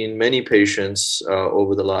we've seen many patients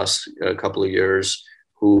over the last couple of years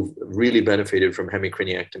who've really benefited from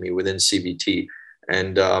hemicraniectomy within CVT.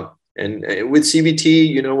 And with CVT,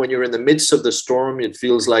 you know, when you're in the midst of the storm, it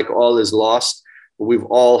feels like all is lost. We've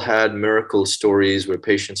all had miracle stories where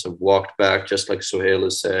patients have walked back, just like Sohail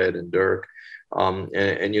has said, and Dirk.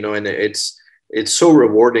 And you know, and it's so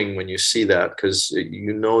rewarding when you see that, because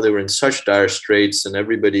you know they were in such dire straits and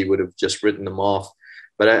everybody would have just written them off.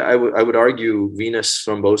 But I would argue venous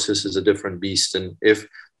thrombosis is a different beast. And if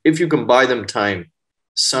you can buy them time,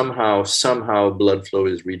 somehow blood flow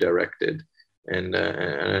is redirected. And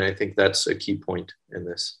I think that's a key point in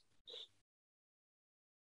this.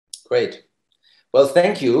 Great. Well,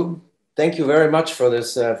 thank you. Thank you very much for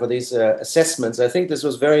this, for these assessments. I think this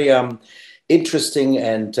was very interesting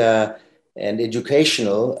and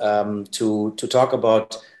educational to talk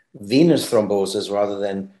about venous thrombosis rather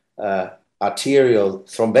than arterial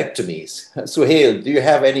thrombectomies. Sohail, do you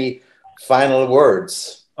have any final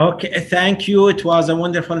words? Okay, thank you. It was a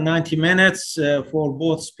wonderful 90 minutes for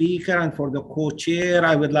both speaker and for the co-chair.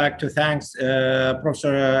 I would like to thank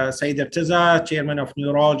Professor Said Ortiza, Chairman of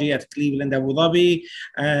Neurology at Cleveland, Abu Dhabi,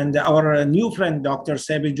 and our new friend, Dr.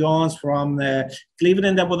 Sebi Jones from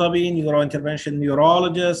Cleveland, Abu Dhabi, neurointervention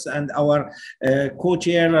neurologist, and our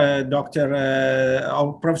co-chair,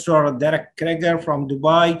 our Professor Derek Krieger from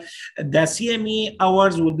Dubai. The CME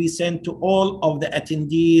hours will be sent to all of the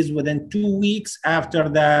attendees within 2 weeks after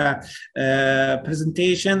the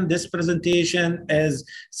presentation. This presentation is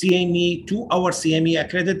CME, 2-hour CME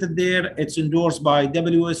accredited there. It's endorsed by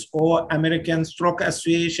WSO, American Stroke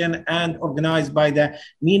Association, and organized by the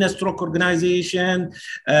MENASO Stroke Organization.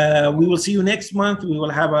 We will see you next month. We will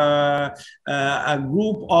have a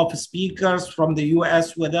group of speakers from the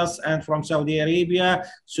US with us and from Saudi Arabia.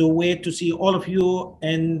 So wait to see all of you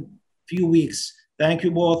in a few weeks. Thank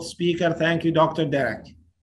you both, speaker. Thank you, Dr. Derek.